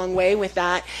come a long way with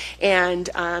that. And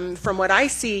from what I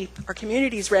see, our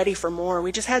community's ready for more.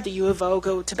 We just had the U of O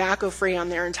go tobacco-free on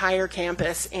their entire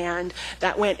campus, and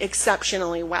that went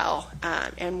exceptionally well.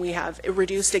 And we have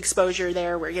reduced exposure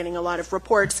there. We're getting a lot of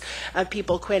reports of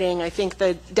people quitting. I think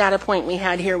the data point we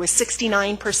had here was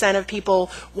 69% of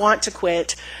people want to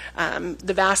quit.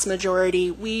 The vast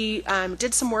majority. We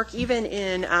did some work even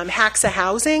in HAXA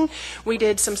housing. We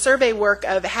did some survey work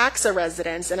of HAXA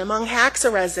residents, and among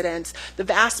HAXA residents, the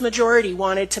vast majority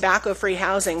wanted tobacco-free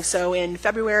housing. So in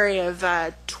February of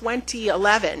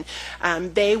 2011,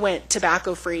 they went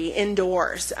tobacco-free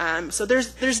indoors. So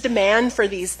there's demand for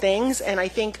these things, and I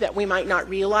think that we might not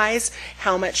realize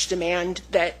how much demand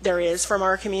that there is from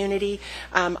our community.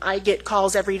 I get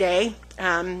calls every day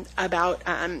about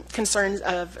concerns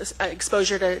of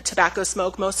exposure to tobacco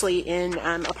smoke, mostly in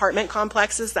apartment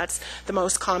complexes. That's the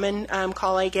most common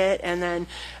call I get, and then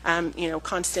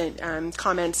constant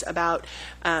comments about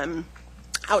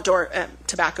outdoor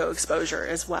tobacco exposure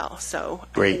as well. So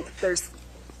great.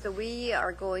 So we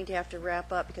are going to have to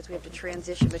wrap up because we have to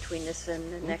transition between this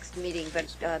and the next meeting.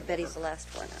 But Betty's the last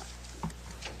one up.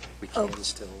 We can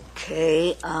still.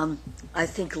 Okay, I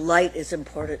think light is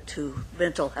important to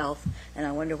mental health, and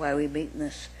I wonder why we meet in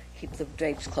this, keep the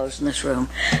drapes closed in this room.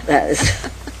 That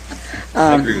is.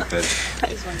 I agree with that.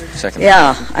 Second.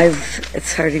 Yeah,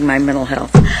 it's hurting my mental health.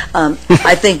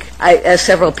 I think, as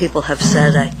several people have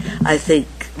said, I think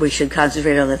we should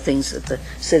concentrate on the things that the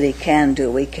city can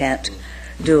do. We can't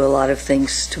do a lot of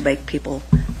things to make people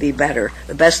be better.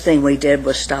 The best thing we did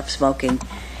was stop smoking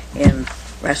in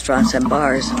restaurants and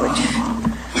bars, which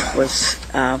was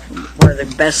one of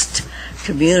the best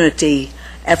community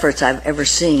efforts I've ever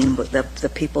seen.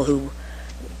 The people who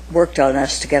worked on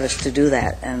us to get us to do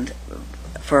that, and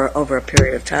for over a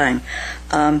period of time.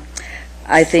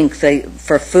 I think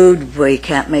for food, we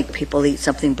can't make people eat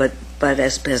something, but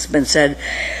as has been said,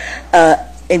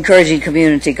 encouraging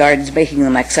community gardens, making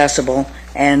them accessible,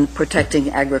 and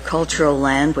protecting agricultural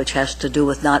land, which has to do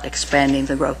with not expanding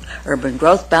the urban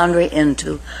growth boundary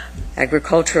into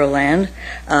agricultural land.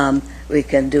 We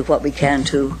can do what we can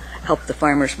to help the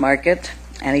farmers market,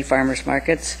 any farmers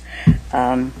markets,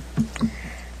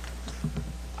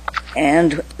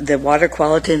 and the water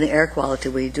quality and the air quality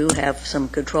we do have some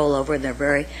control over, and they're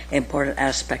very important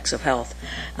aspects of health.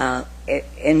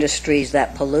 Industries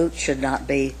that pollute should not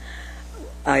be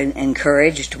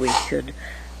encouraged. We should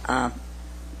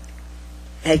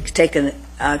take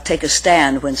a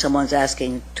stand when someone's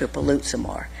asking to pollute some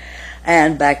more.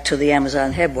 And back to the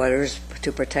Amazon headwaters,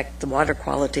 to protect the water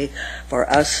quality for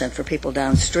us and for people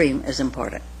downstream is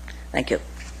important. Thank you.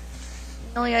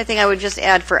 The only other thing I would just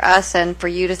add for us and for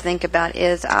you to think about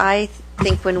is I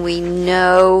think when we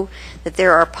know that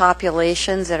there are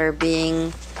populations that are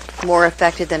being more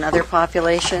affected than other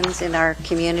populations in our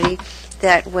community,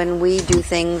 that when we do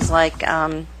things like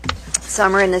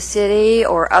Summer in the City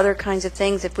or other kinds of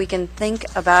things, if we can think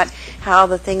about how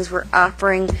the things we're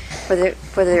offering, whether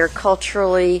they're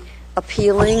culturally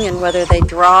appealing and whether they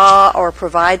draw or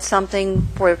provide something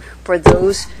for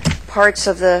those parts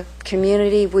of the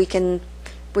community, we can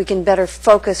better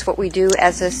focus what we do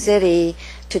as a city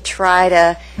to try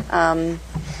to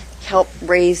help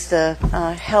raise the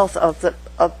health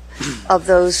of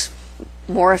those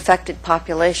more affected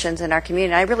populations in our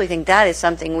community. I really think that is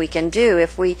something we can do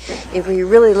if we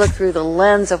really look through the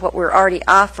lens of what we're already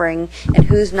offering and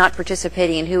who's not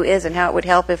participating and who is, and how it would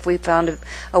help if we found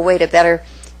a way to better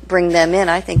bring them in.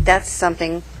 I think that's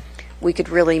something we could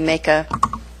really make a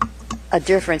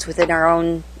difference within our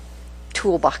own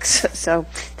toolbox. So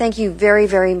thank you very,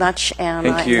 very much. And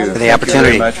Thank you for the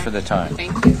opportunity. Thank you very much for the time.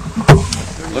 Thank you.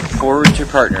 Look forward to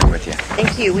partnering with you.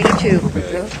 Thank you. We do too.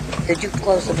 Did you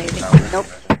close the meeting? Nope.